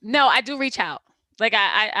no, I do reach out. Like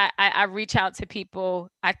I reach out to people.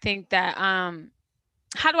 I think that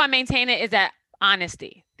how do I maintain it is that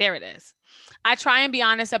honesty. There it is. I try and be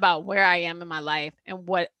honest about where I am in my life and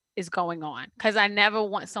what is going on because I never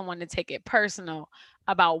want someone to take it personal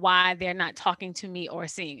about why they're not talking to me or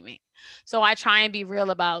seeing me. So I try and be real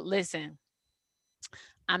about, listen,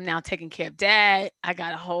 I'm now taking care of dad. I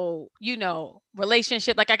got a whole,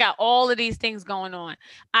 relationship. Like I got all of these things going on.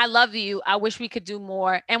 I love you. I wish we could do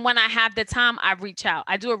more. And when I have the time, I reach out.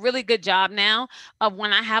 I do a really good job now of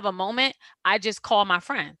when I have a moment, I just call my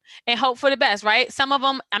friend and hope for the best, right? Some of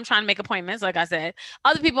them, I'm trying to make appointments, like I said.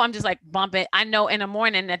 Other people, I'm just like, bump it. I know in the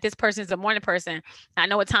morning that this person's a morning person. I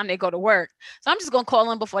know what time they go to work. So I'm just going to call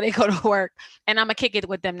them before they go to work and I'm going to kick it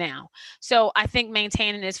with them now. So I think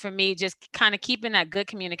maintaining this for me, just kind of keeping that good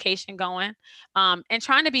communication going, and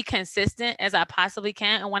trying to be consistent as I possibly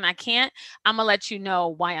can. And when I can't, I'm gonna let you know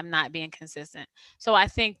why I'm not being consistent. So I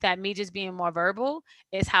think that me just being more verbal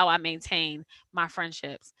is how I maintain my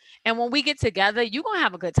friendships. And when we get together, you're gonna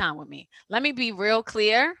have a good time with me. Let me be real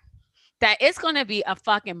clear that it's gonna be a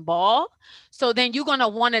fucking ball. So then you're gonna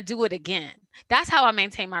want to do it again. That's how I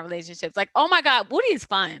maintain my relationships. Like, oh my God, Woody is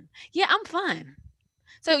fun. Yeah, I'm fun.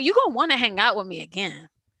 So you're gonna want to hang out with me again.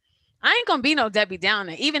 I ain't gonna be no Debbie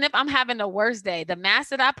Downer. Even if I'm having the worst day, the mask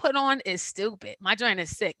that I put on is stupid. My joint is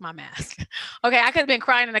sick, my mask. Okay, I could have been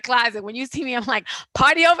crying in the closet. When you see me, I'm like,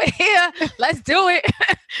 party over here. Let's do it.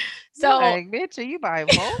 You So like, bitch, are you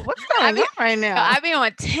bipolar? What's I going be, on right now? I be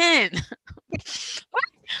on 10.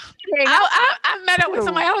 Hang out I met up with too.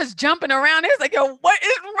 somebody. I was jumping around. It was like, yo, what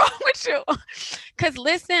is wrong with you? Because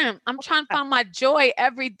listen, I'm trying to find my joy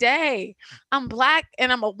every day. I'm Black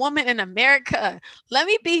and I'm a woman in America. Let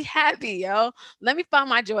me be happy, yo. Let me find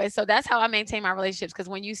my joy. So that's how I maintain my relationships. Because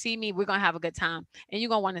when you see me, we're going to have a good time and you're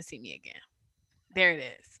going to want to see me again. There it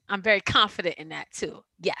is. I'm very confident in that too.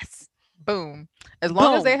 Yes. Boom. As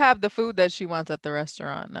long as they Boom. have the food that she wants at the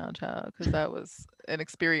restaurant now, child, because that was an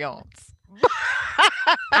experience.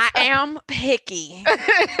 I am picky.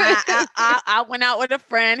 I went out with a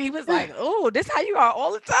friend. He was like, "Oh, this how you are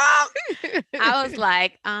all the time." I was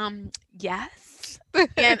like, yes.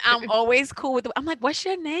 And I'm always cool with I'm like, what's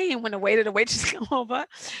your name when the waiter, the waitress come over?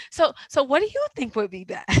 So what do you think would be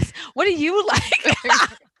best? What do you like?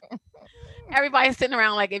 Everybody's sitting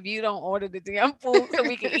around like, if you don't order the damn food so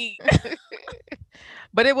we can eat.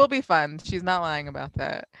 But it will be fun. She's not lying about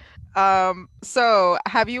that. So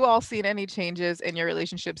have you all seen any changes in your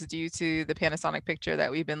relationships due to the Panasonic picture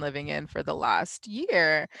that we've been living in for the last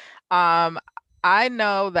year? Um, I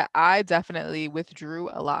know that I definitely withdrew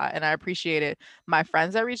a lot and I appreciated my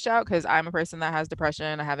friends that reached out because I'm a person that has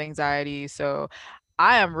depression, I have anxiety. So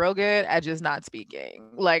I am real good at just not speaking.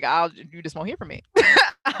 Like you just won't hear from me.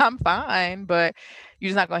 I'm fine, but you're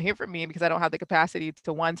just not going to hear from me because I don't have the capacity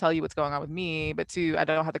to one tell you what's going on with me, but two, I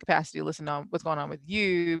don't have the capacity to listen to what's going on with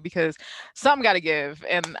you because something got to give,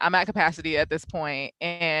 and I'm at capacity at this point.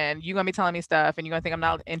 And you're gonna be telling me stuff, and you're gonna think I'm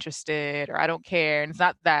not interested or I don't care, and it's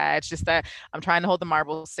not that. It's just that I'm trying to hold the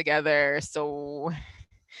marbles together. So,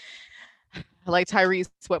 like Tyrese,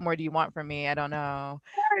 what more do you want from me? I don't know.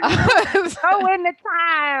 Go in the tile. Go in the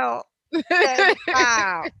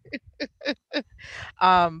tile.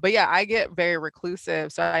 But yeah, I get very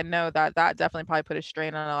reclusive, so I know that that definitely probably put a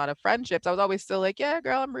strain on a lot of friendships. I was always still like, yeah,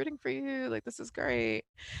 girl, I'm rooting for you. Like, this is great.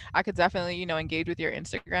 I could definitely, engage with your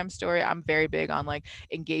Instagram story. I'm very big on like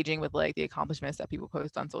engaging with like the accomplishments that people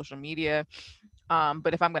post on social media.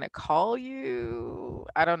 But if I'm gonna call you,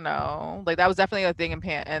 I don't know. Like that was definitely a thing in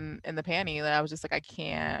the panty that I was just like, I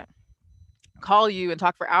can't call you and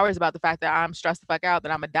talk for hours about the fact that I'm stressed the fuck out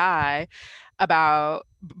that I'm gonna die about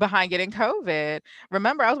behind getting COVID.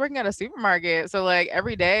 Remember, I was working at a supermarket, so like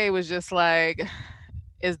every day was just like,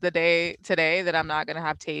 is the day today that I'm not gonna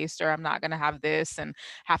have taste or I'm not gonna have this and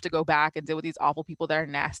have to go back and deal with these awful people that are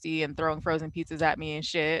nasty and throwing frozen pizzas at me and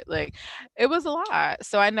shit. Like it was a lot.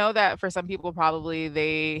 So I know that for some people probably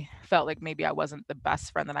they felt like maybe I wasn't the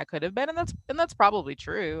best friend that I could have been, and that's probably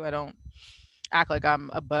true. I don't act like I'm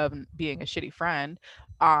above being a shitty friend.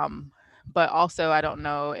 Um, But also, I don't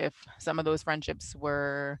know if some of those friendships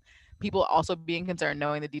were people also being concerned,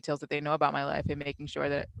 knowing the details that they know about my life and making sure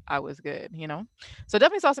that I was good, you know? So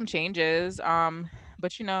definitely saw some changes. But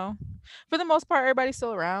for the most part, everybody's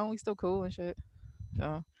still around. We still cool and shit.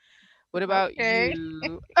 So what about Okay.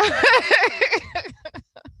 you?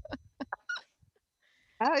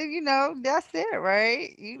 That's it,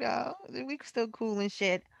 right? We still cool and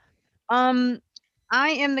shit. Um, I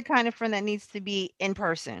am the kind of friend that needs to be in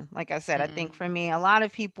person. Like I said, I think for me, Mm. a lot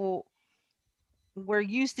of people were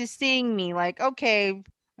used to seeing me like, okay,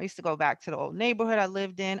 I used to go back to the old neighborhood I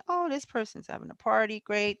lived in. Oh, this person's having a party.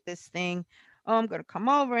 Great. This thing. Oh, I'm going to come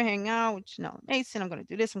over, hang out with, Mason. I'm going to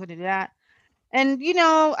do this. I'm going to do that. And,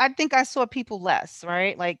 I think I saw people less,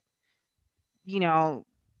 right? Like, you know,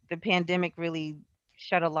 the pandemic really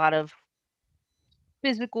shut a lot of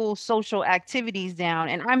physical social activities down,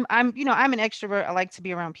 and I'm an extrovert. I like to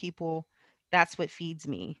be around people. That's what feeds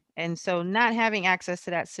me. And so not having access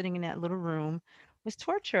to that, sitting in that little room, was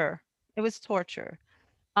torture. It was torture.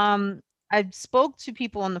 um I spoke to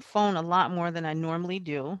people on the phone a lot more than I normally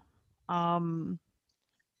do. um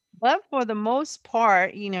but for the most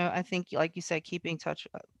part, I think, like you said, keeping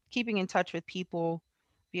in touch with people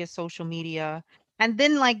via social media. And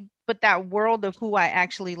then, like, but that world of who I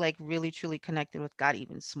actually, like, really truly connected with got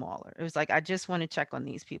even smaller. It was like I just want to check on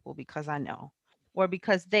these people because I know, or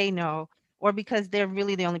because they know, or because they're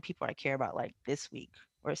really the only people I care about, like, this week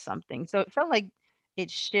or something. So it felt like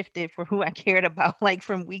it shifted for who I cared about, like,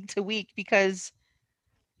 from week to week, because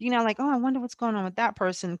like, oh, I wonder what's going on with that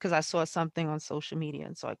person because I saw something on social media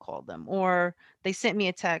and so I called them. Or they sent me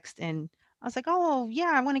a text and I was like, oh,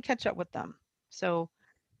 yeah, I want to catch up with them. So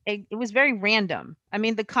it was very random. I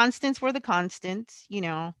mean, the constants were the constants.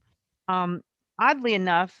 Um, Oddly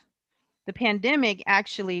enough, the pandemic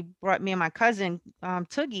actually brought me and my cousin,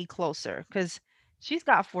 Toogie, closer because she's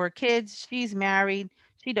got 4 kids. She's married.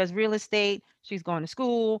 She does real estate. She's going to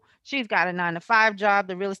school. She's got a 9 to 5 job.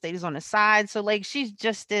 The real estate is on the side. So, like, she's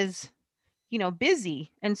just as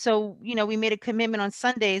busy. And so, we made a commitment on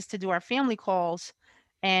Sundays to do our family calls.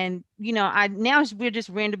 And, I now we're just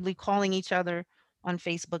randomly calling each other on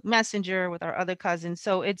Facebook Messenger with our other cousins.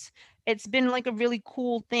 So it's been like a really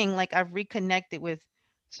cool thing. Like, I've reconnected with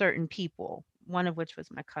certain people, one of which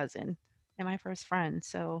was my cousin and my first friend.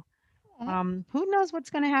 So who knows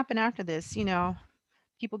what's gonna happen after this,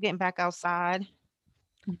 people getting back outside,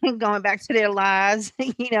 going back to their lives.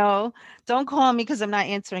 Don't call me because I'm not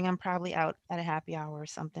answering. I'm probably out at a happy hour or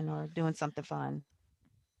something, or doing something fun.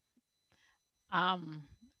 Um,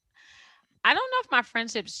 I don't know if my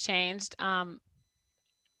friendships changed.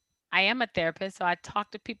 I am a therapist, so I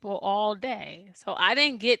talk to people all day. So I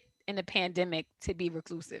didn't get in the pandemic to be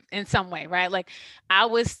reclusive in some way, right? Like I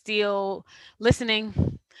was still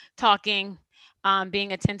listening, talking,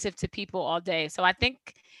 being attentive to people all day. So I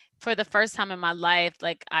think for the first time in my life,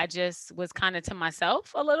 like I just was kind of to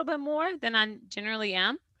myself a little bit more than I generally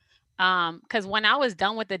am. Because when I was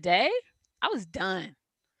done with the day, I was done.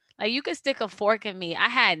 Like you could stick a fork in me. I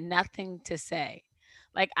had nothing to say.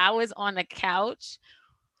 Like I was on the couch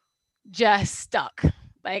just stuck.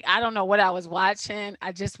 Like I don't know what I was watching.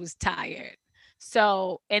 I just was tired.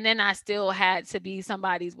 So, and then I still had to be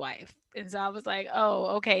somebody's wife. And so I was like,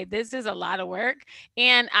 "Oh, okay, this is a lot of work."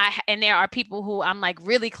 And there are people who I'm like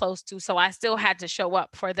really close to, so I still had to show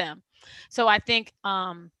up for them. So I think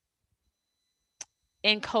in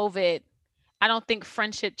COVID, I don't think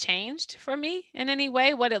friendship changed for me in any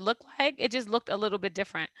way what it looked like. It just looked a little bit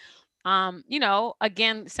different.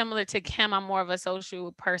 Again, similar to Kim, I'm more of a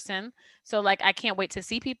social person. So like I can't wait to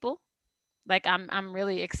see people. Like I'm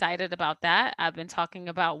really excited about that. I've been talking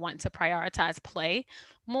about wanting to prioritize play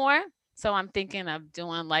more. So I'm thinking of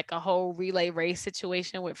doing like a whole relay race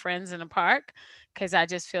situation with friends in the park because I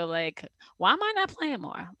just feel like, why am I not playing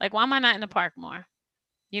more? Like, why am I not in the park more?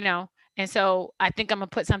 You know? And so I think I'm gonna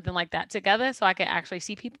put something like that together so I can actually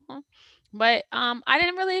see people. But I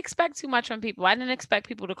didn't really expect too much from people. I didn't expect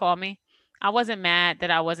people to call me. I wasn't mad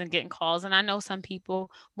that I wasn't getting calls, and I know some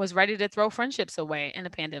people was ready to throw friendships away in the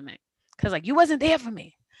pandemic because like you wasn't there for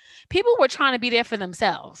me. People were trying to be there for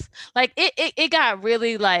themselves. Like it got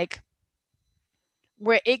really like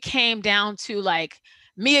where it came down to like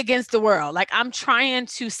me against the world. Like I'm trying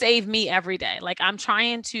to save me every day. Like I'm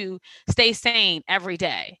trying to stay sane every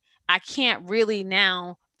day. I can't really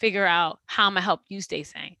now figure out how I'm gonna help you stay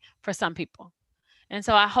sane for some people. And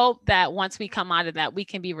so I hope that once we come out of that, we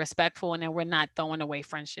can be respectful and then we're not throwing away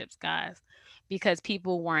friendships, guys, because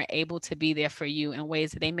people weren't able to be there for you in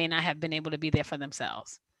ways that they may not have been able to be there for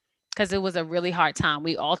themselves. Because it was a really hard time.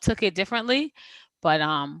 We all took it differently, but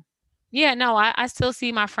Yeah, no, I still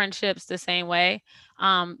see my friendships the same way.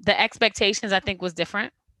 The expectations I think was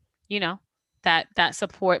different, you know, that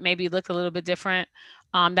support maybe looked a little bit different.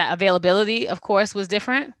 That availability, of course, was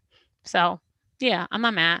different. So yeah, I'm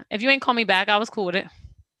not mad. If you ain't call me back, I was cool with it.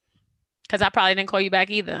 Cause I probably didn't call you back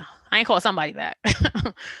either. I ain't called somebody back.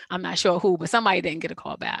 I'm not sure who, but somebody didn't get a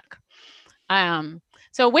call back. Um,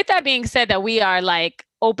 so with that being said, that we are like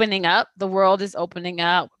opening up, the world is opening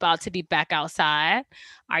up, about to be back outside.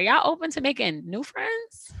 Are y'all open to making new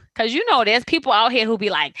friends? Cause you know there's people out here who be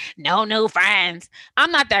like, no new friends.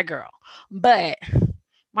 I'm not that girl. But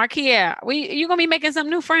Markia, you gonna be making some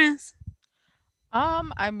new friends?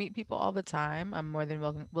 I meet people all the time. I'm more than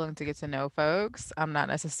willing to get to know folks. I'm not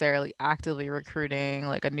necessarily actively recruiting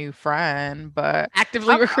like a new friend, but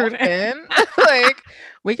Actively I'm recruiting. open. Like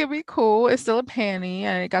we could be cool. It's still a panty.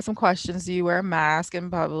 I got some questions. Do you wear a mask in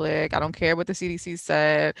public? I don't care what the CDC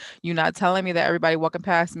said. You're not telling me that everybody walking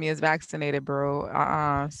past me is vaccinated,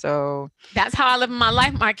 bro. So That's how I live my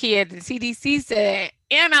life, Markia. The CDC said,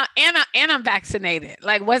 and I'm vaccinated.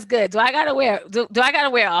 Like, what's good? Do I gotta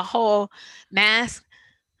wear a whole mask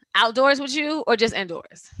outdoors with you or just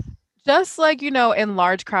indoors? just like, in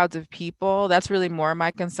large crowds of people, that's really more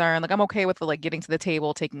my concern. Like, I'm okay with the, like, getting to the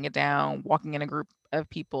table, taking it down, walking in a group of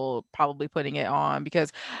people, probably putting it on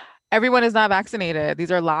because everyone is not vaccinated.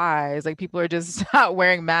 These are lies. Like, people are just not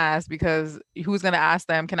wearing masks because who's going to ask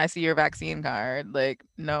them, can I see your vaccine card? Like,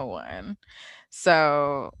 no one.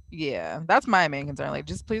 So, yeah, that's my main concern. Like,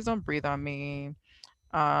 just please don't breathe on me.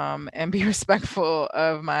 And be respectful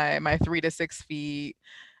of my 3 to 6 feet,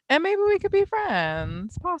 and maybe we could be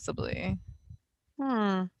friends, possibly.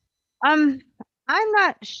 Hmm. Um, I'm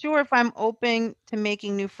not sure if I'm open to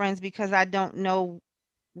making new friends because I don't know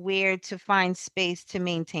where to find space to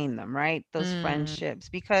maintain them, right? Those Mm. friendships.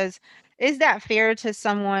 Because is that fair to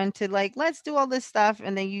someone to like, let's do all this stuff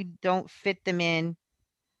and then you don't fit them in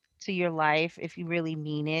to your life if you really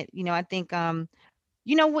mean it? I think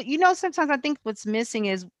sometimes I think what's missing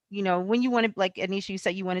is, when you want to, like Anisha, you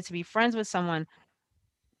said you wanted to be friends with someone.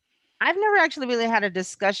 I've never actually really had a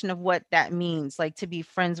discussion of what that means, like to be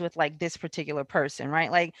friends with like this particular person,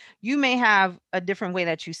 right? Like you may have a different way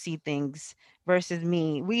that you see things versus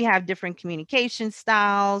me. We have different communication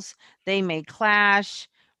styles. They may clash.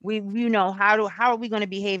 How are we going to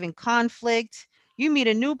behave in conflict? You meet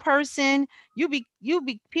a new person,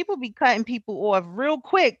 people be cutting people off real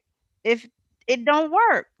quick if it don't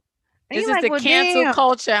work. And This you're is like, the well, cancel damn,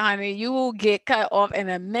 culture, honey. You will get cut off in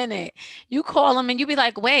a minute. You call them and you be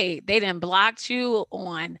like, wait, they done blocked you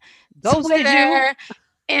on ghosted you. Twitter,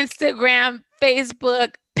 Instagram,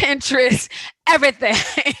 Facebook, Pinterest, everything.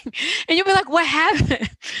 And you'll be like, what happened?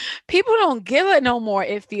 People don't give it no more,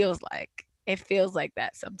 it feels like. It feels like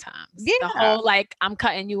that sometimes. The Yeah. whole like, I'm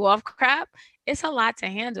cutting you off crap, it's a lot to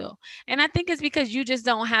handle. And I think it's because you just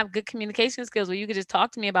don't have good communication skills where you could just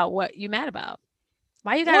talk to me about what you mad about.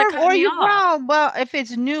 Why you gotta cut Or me you off? well, if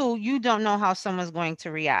it's new, you don't know how someone's going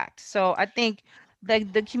to react. So I think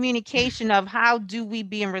the communication of how do we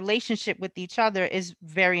be in relationship with each other is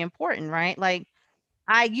very important, right? Like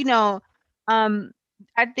I, um,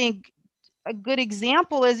 I think a good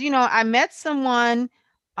example is, I met someone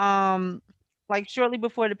um like shortly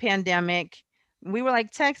before the pandemic. We were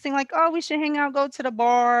like texting, like, oh, we should hang out, go to the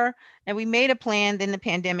bar, and we made a plan, then the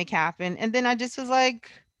pandemic happened. And then I just was like,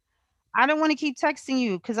 I don't want to keep texting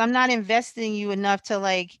you because I'm not investing you enough to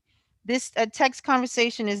like this. A text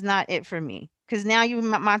conversation is not it for me because now you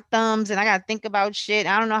my thumbs and I got to think about shit.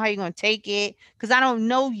 I don't know how you're going to take it because I don't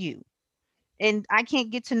know you and I can't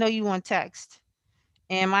get to know you on text.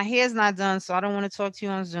 And my hair's not done, so I don't want to talk to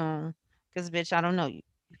you on Zoom because, bitch, I don't know you.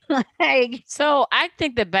 Like, So I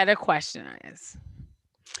think the better question is,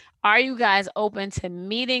 are you guys open to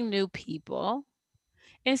meeting new people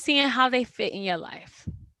and seeing how they fit in your life?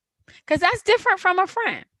 Because that's different from a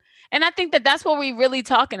friend. And I think that that's what we're really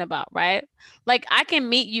talking about, right? Like I can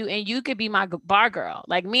meet you and you could be my bar girl.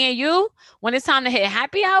 Like me and you, when it's time to hit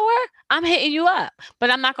happy hour, I'm hitting you up, but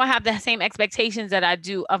I'm not going to have the same expectations that I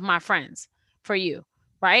do of my friends for you.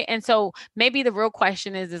 Right. And so maybe the real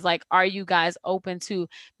question is like, are you guys open to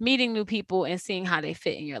meeting new people and seeing how they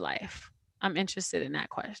fit in your life? I'm interested in that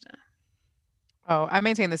question. Oh, I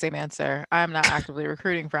maintain the same answer. I'm not actively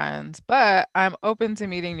recruiting friends, but I'm open to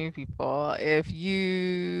meeting new people. If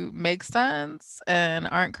you make sense and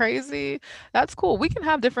aren't crazy, that's cool. We can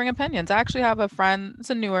have differing opinions. I actually have a friend, it's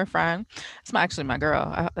a newer friend. It's actually my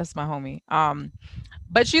girl. That's my homie.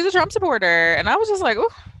 But she's a Trump supporter, and I was just like, "Ooh,"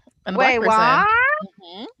 and a black wait, person. what?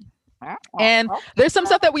 Mhm. And there's some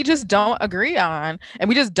stuff that we just don't agree on, and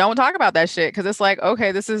we just don't talk about that shit because it's like,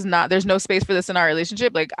 okay, this is not, there's no space for this in our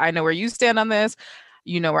relationship. Like, I know where you stand on this.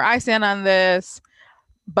 You know where I stand on this,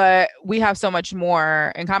 but we have so much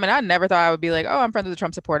more in common. I never thought I would be like, oh, I'm friends with a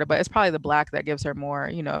Trump supporter, but it's probably the black that gives her more,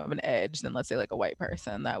 of an edge than, let's say, like a white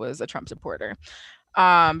person that was a Trump supporter.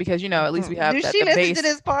 Because at least we have Do that she the listen to base.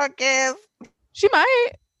 this podcast? She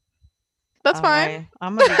might. That's All fine. right,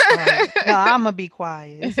 I'm gonna be quiet. No, I'm gonna be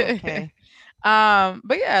quiet. It's okay.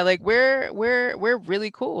 But yeah, like we're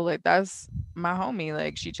really cool. Like that's my homie.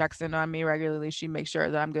 Like she checks in on me regularly. She makes sure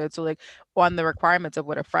that I'm good. So like on the requirements of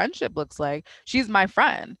what a friendship looks like, she's my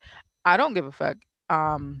friend. I don't give a fuck.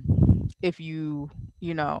 If you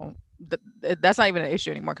know, that's not even an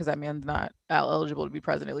issue anymore because that man's not eligible to be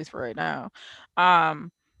president, at least for right now.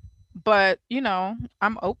 Um, but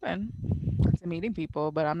I'm open to meeting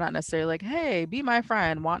people, but I'm not necessarily like, hey, be my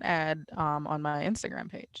friend, want ad on my Instagram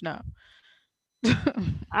page. No.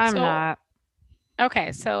 I'm So, not.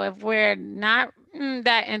 okay, so if we're not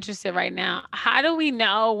that interested right now, how do we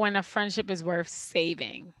know when a friendship is worth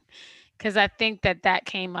saving? Because I think that that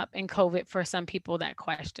came up in COVID for some people, that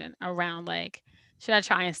question around like, should I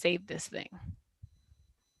try and save this thing?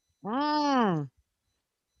 Mm.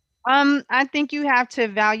 I think you have to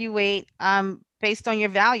evaluate based on your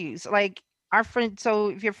values. Like our friend, so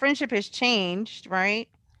if your friendship has changed, right?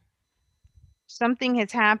 Something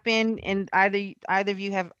has happened, and either of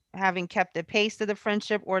you have having kept the pace of the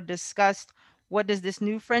friendship or discussed what does this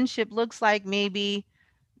new friendship looks like, maybe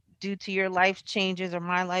due to your life changes or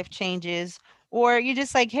my life changes, or you're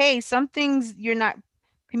just like, hey, some things you're not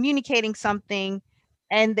communicating something,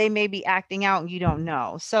 and they may be acting out and you don't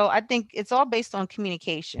know. So I think it's all based on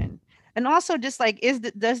communication. And also just like,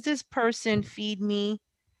 does this person feed me?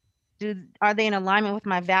 Are they in alignment with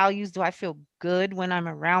my values? Do I feel good when I'm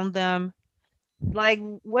around them? Like,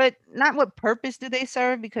 what, not what purpose do they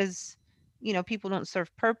serve, because people don't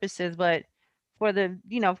serve purposes, but for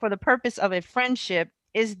the purpose of a friendship,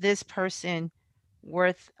 is this person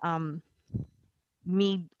worth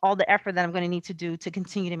me all the effort that I'm going to need to do to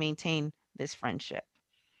continue to maintain this friendship?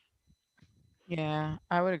 Yeah,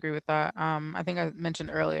 I would agree with that. I think I mentioned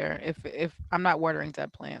earlier, if I'm not watering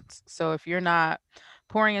dead plants, so if you're not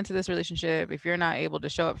pouring into this relationship, if you're not able to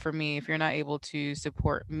show up for me, if you're not able to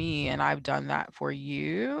support me, and I've done that for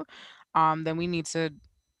you, then we need to.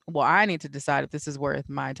 Well, I need to decide if this is worth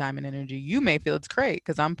my time and energy. You may feel it's great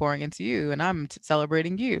because I'm pouring into you and I'm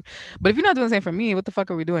celebrating you, but if you're not doing the same for me, what the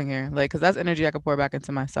fuck are we doing here? Like, because that's energy I could pour back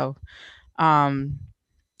into myself. Um,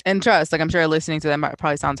 and trust, like I'm sure listening to them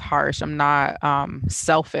probably sounds harsh. I'm not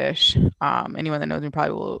selfish. Anyone that knows me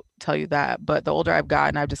probably will tell you that. But the older I've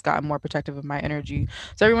gotten, I've just gotten more protective of my energy.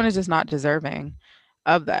 So everyone is just not deserving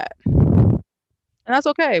of that. And that's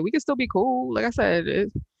okay. We can still be cool. Like I said,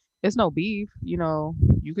 it's no beef.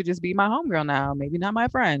 You could just be my homegirl now. Maybe not my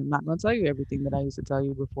friend. I'm not gonna tell you everything that I used to tell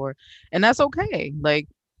you before. And that's okay. Like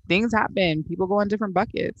things happen. People go in different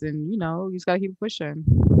buckets and you just gotta keep pushing.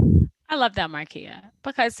 I love that, Markia,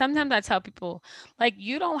 because sometimes I tell people, like,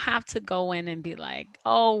 you don't have to go in and be like,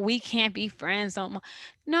 oh, we can't be friends.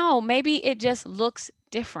 No, maybe it just looks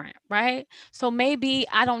different, right? So maybe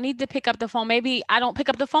I don't need to pick up the phone. Maybe I don't pick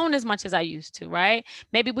up the phone as much as I used to, right?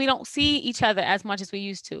 Maybe we don't see each other as much as we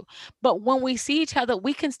used to. But when we see each other,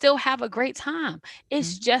 we can still have a great time.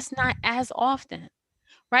 It's Mhm. just not as often,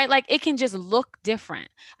 right? Like it can just look different.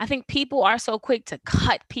 I think people are so quick to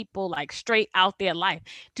cut people like straight out their life.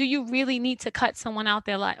 Do you really need to cut someone out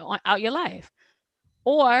their life, out your life?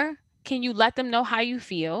 Or can you let them know how you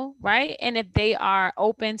feel, right? And if they are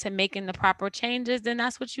open to making the proper changes, then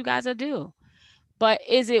that's what you guys will do. But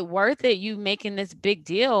is it worth it, you making this big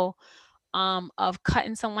deal of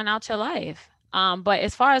cutting someone out your life? But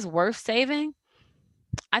as far as worth saving,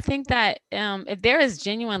 I think that if there is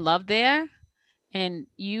genuine love there, and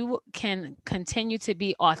you can continue to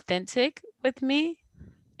be authentic with me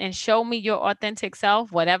and show me your authentic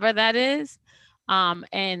self, whatever that is,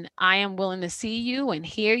 and I am willing to see you and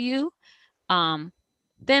hear you, um,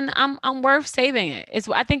 then I'm worth saving it.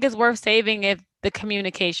 I think it's worth saving if the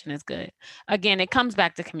communication is good. Again, it comes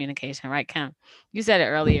back to communication, right, Kim? You said it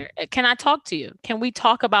earlier. Can I talk to you? Can we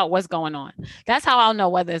talk about what's going on? That's how I'll know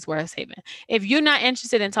whether it's worth saving. If you're not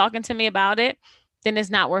interested in talking to me about it, then it's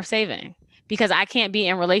not worth saving, because I can't be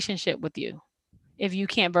in relationship with you if you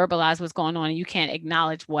can't verbalize what's going on and you can't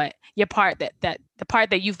acknowledge what your part, that the part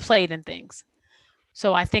that you've played in things.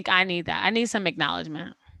 So I think I need that. I need some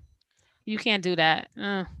acknowledgement. You can't do that.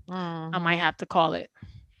 I might Hmm. have to call it.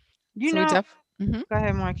 You So we know, Mhm. go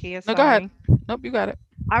ahead, Marquia. No, go ahead. Sorry. Nope, you got it.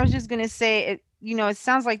 I was just gonna say it. It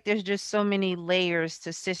sounds like there's just so many layers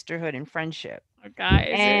to sisterhood and friendship, Oh God,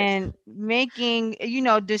 is it? and making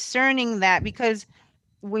discerning that, because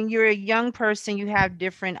when you're a young person, you have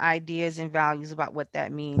different ideas and values about what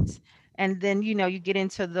that means. And then, you get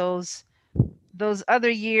into those other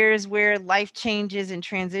years where life changes and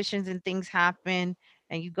transitions and things happen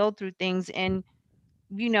and you go through things and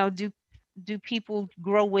do people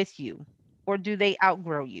grow with you, or do they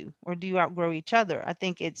outgrow you, or do you outgrow each other? I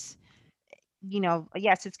think it's,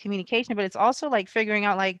 yes, it's communication, but it's also like figuring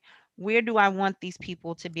out like where do I want these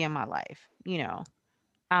people to be in my life,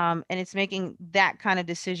 and it's making that kind of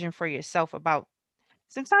decision for yourself about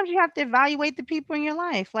sometimes you have to evaluate the people in your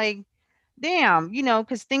life. Like, damn,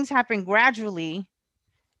 because things happen gradually.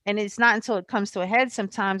 And it's not until it comes to a head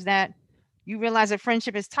sometimes that you realize a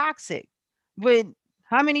friendship is toxic. But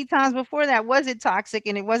how many times before that was it toxic?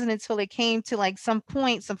 And it wasn't until it came to like some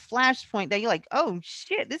point, some flash point that you're like, oh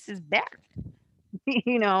shit, this is bad,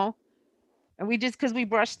 you know? And we just, because we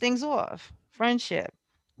brush things off. Friendship.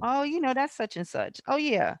 Oh, that's such and such. Oh,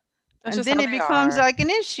 yeah. That's And just then how it they becomes are. like an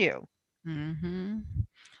issue. Hmm.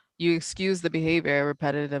 You excuse the behavior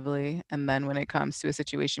repetitively, and then when it comes to a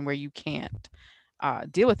situation where you can't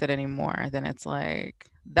deal with it anymore, then it's like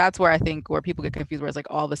that's where I think where people get confused, where it's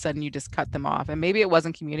like all of a sudden you just cut them off, and maybe it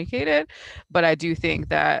wasn't communicated, but I do think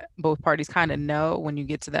that both parties kind of know when you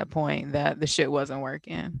get to that point that the shit wasn't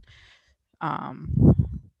working. Um,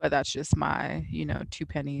 but that's just my, two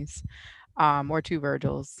pennies, or two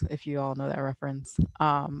Virgils, if you all know that reference.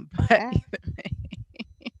 But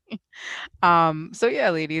Eh, so yeah,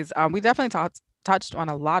 ladies, we definitely touched on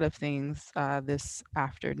a lot of things this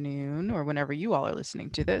afternoon, or whenever you all are listening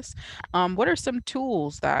to this. What are some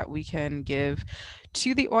tools that we can give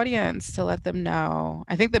to the audience to let them know?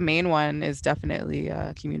 I think the main one is definitely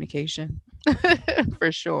communication,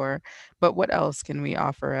 for sure. But what else can we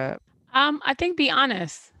offer up? I think be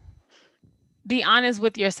honest. Be honest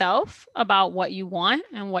with yourself about what you want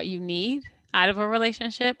and what you need out of a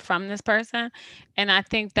relationship from this person. And I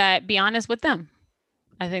think that be honest with them.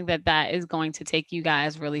 I think that that is going to take you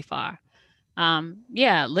guys really far.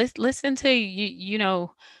 Yeah, listen to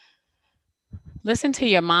listen to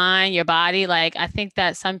your mind, your body. Like, I think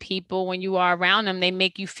that some people, when you are around them, they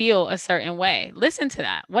make you feel a certain way. Listen to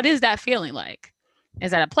that. What is that feeling like?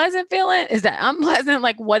 Is that a pleasant feeling? Is that unpleasant?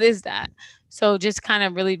 Like, what is that? So, just kind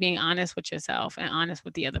of really being honest with yourself and honest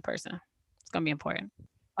with the other person. It's going to be important.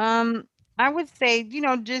 Um, I would say,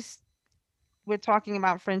 just we're talking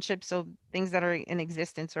about friendships, so things that are in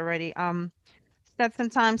existence already. Set some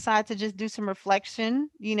time aside to just do some reflection.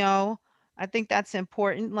 I think that's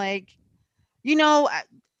important. Like, me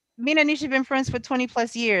and Anisha have been friends for 20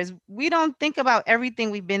 plus years. We don't think about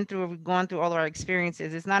everything we've been through or we've gone through, all our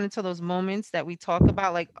experiences. It's not until those moments that we talk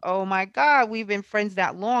about, like, oh my God, we've been friends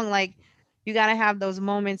that long. Like, you got to have those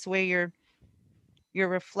moments where you're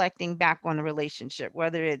reflecting back on the relationship,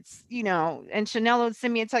 whether it's, and Chanel would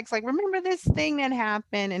send me a text like, remember this thing that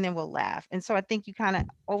happened, and then we'll laugh. And so I think you kind of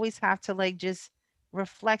always have to like just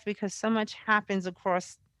reflect because so much happens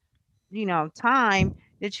across, time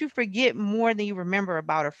that you forget more than you remember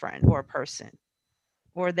about a friend or a person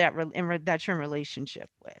or that you're in relationship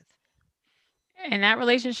with. And that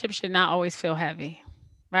relationship should not always feel heavy,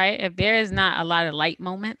 right? If there is not a lot of light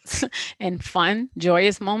moments and fun,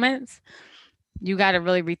 joyous moments, you got to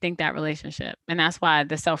really rethink that relationship. And that's why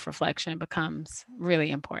the self reflection becomes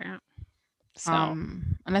really important. So,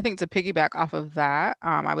 And I think to piggyback off of that,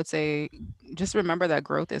 I would say just remember that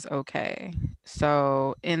growth is okay.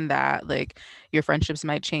 So, in that, like, your friendships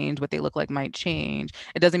might change, what they look like might change.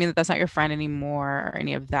 It doesn't mean that that's not your friend anymore or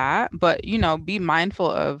any of that, but, be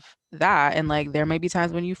mindful of that. And like, there may be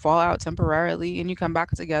times when you fall out temporarily and you come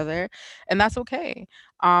back together, and that's okay.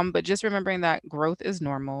 But just remembering that growth is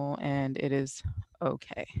normal and it is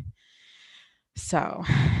okay. So,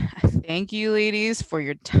 thank you, ladies, for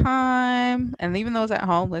your time. And even those at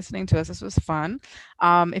home listening to us, this was fun.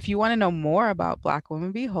 If you want to know more about Black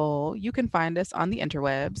Women Be Whole, you can find us on the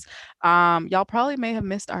interwebs. Y'all probably may have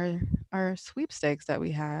missed our sweepstakes that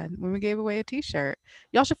we had when we gave away a T-shirt.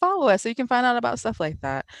 Y'all should follow us so you can find out about stuff like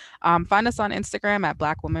that. Find us on Instagram at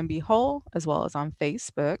Black Women Be Whole, as well as on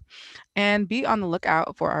Facebook. And be on the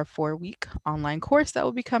lookout for our 4-week online course that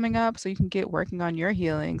will be coming up so you can get working on your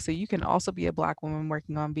healing. So you can also be a Black woman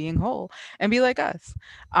working on being whole and be like us.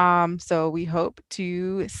 So we hope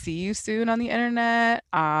to see you soon on the internet.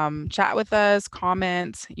 Chat with us,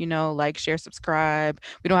 comment, like, share, subscribe.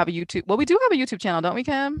 We don't have a YouTube. Well, we do have a YouTube channel, don't we,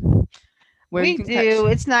 Kim? Where you We can catch. do.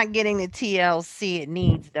 It's not getting the TLC it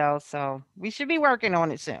needs though, so we should be working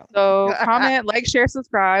on it soon. So comment, like, share,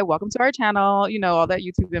 subscribe. Welcome to our channel. All that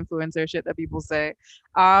YouTube influencer shit that people say.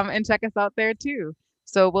 And check us out there too.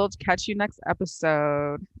 So we'll catch you next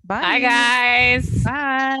episode. bye, Bye. guys.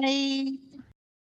 Bye.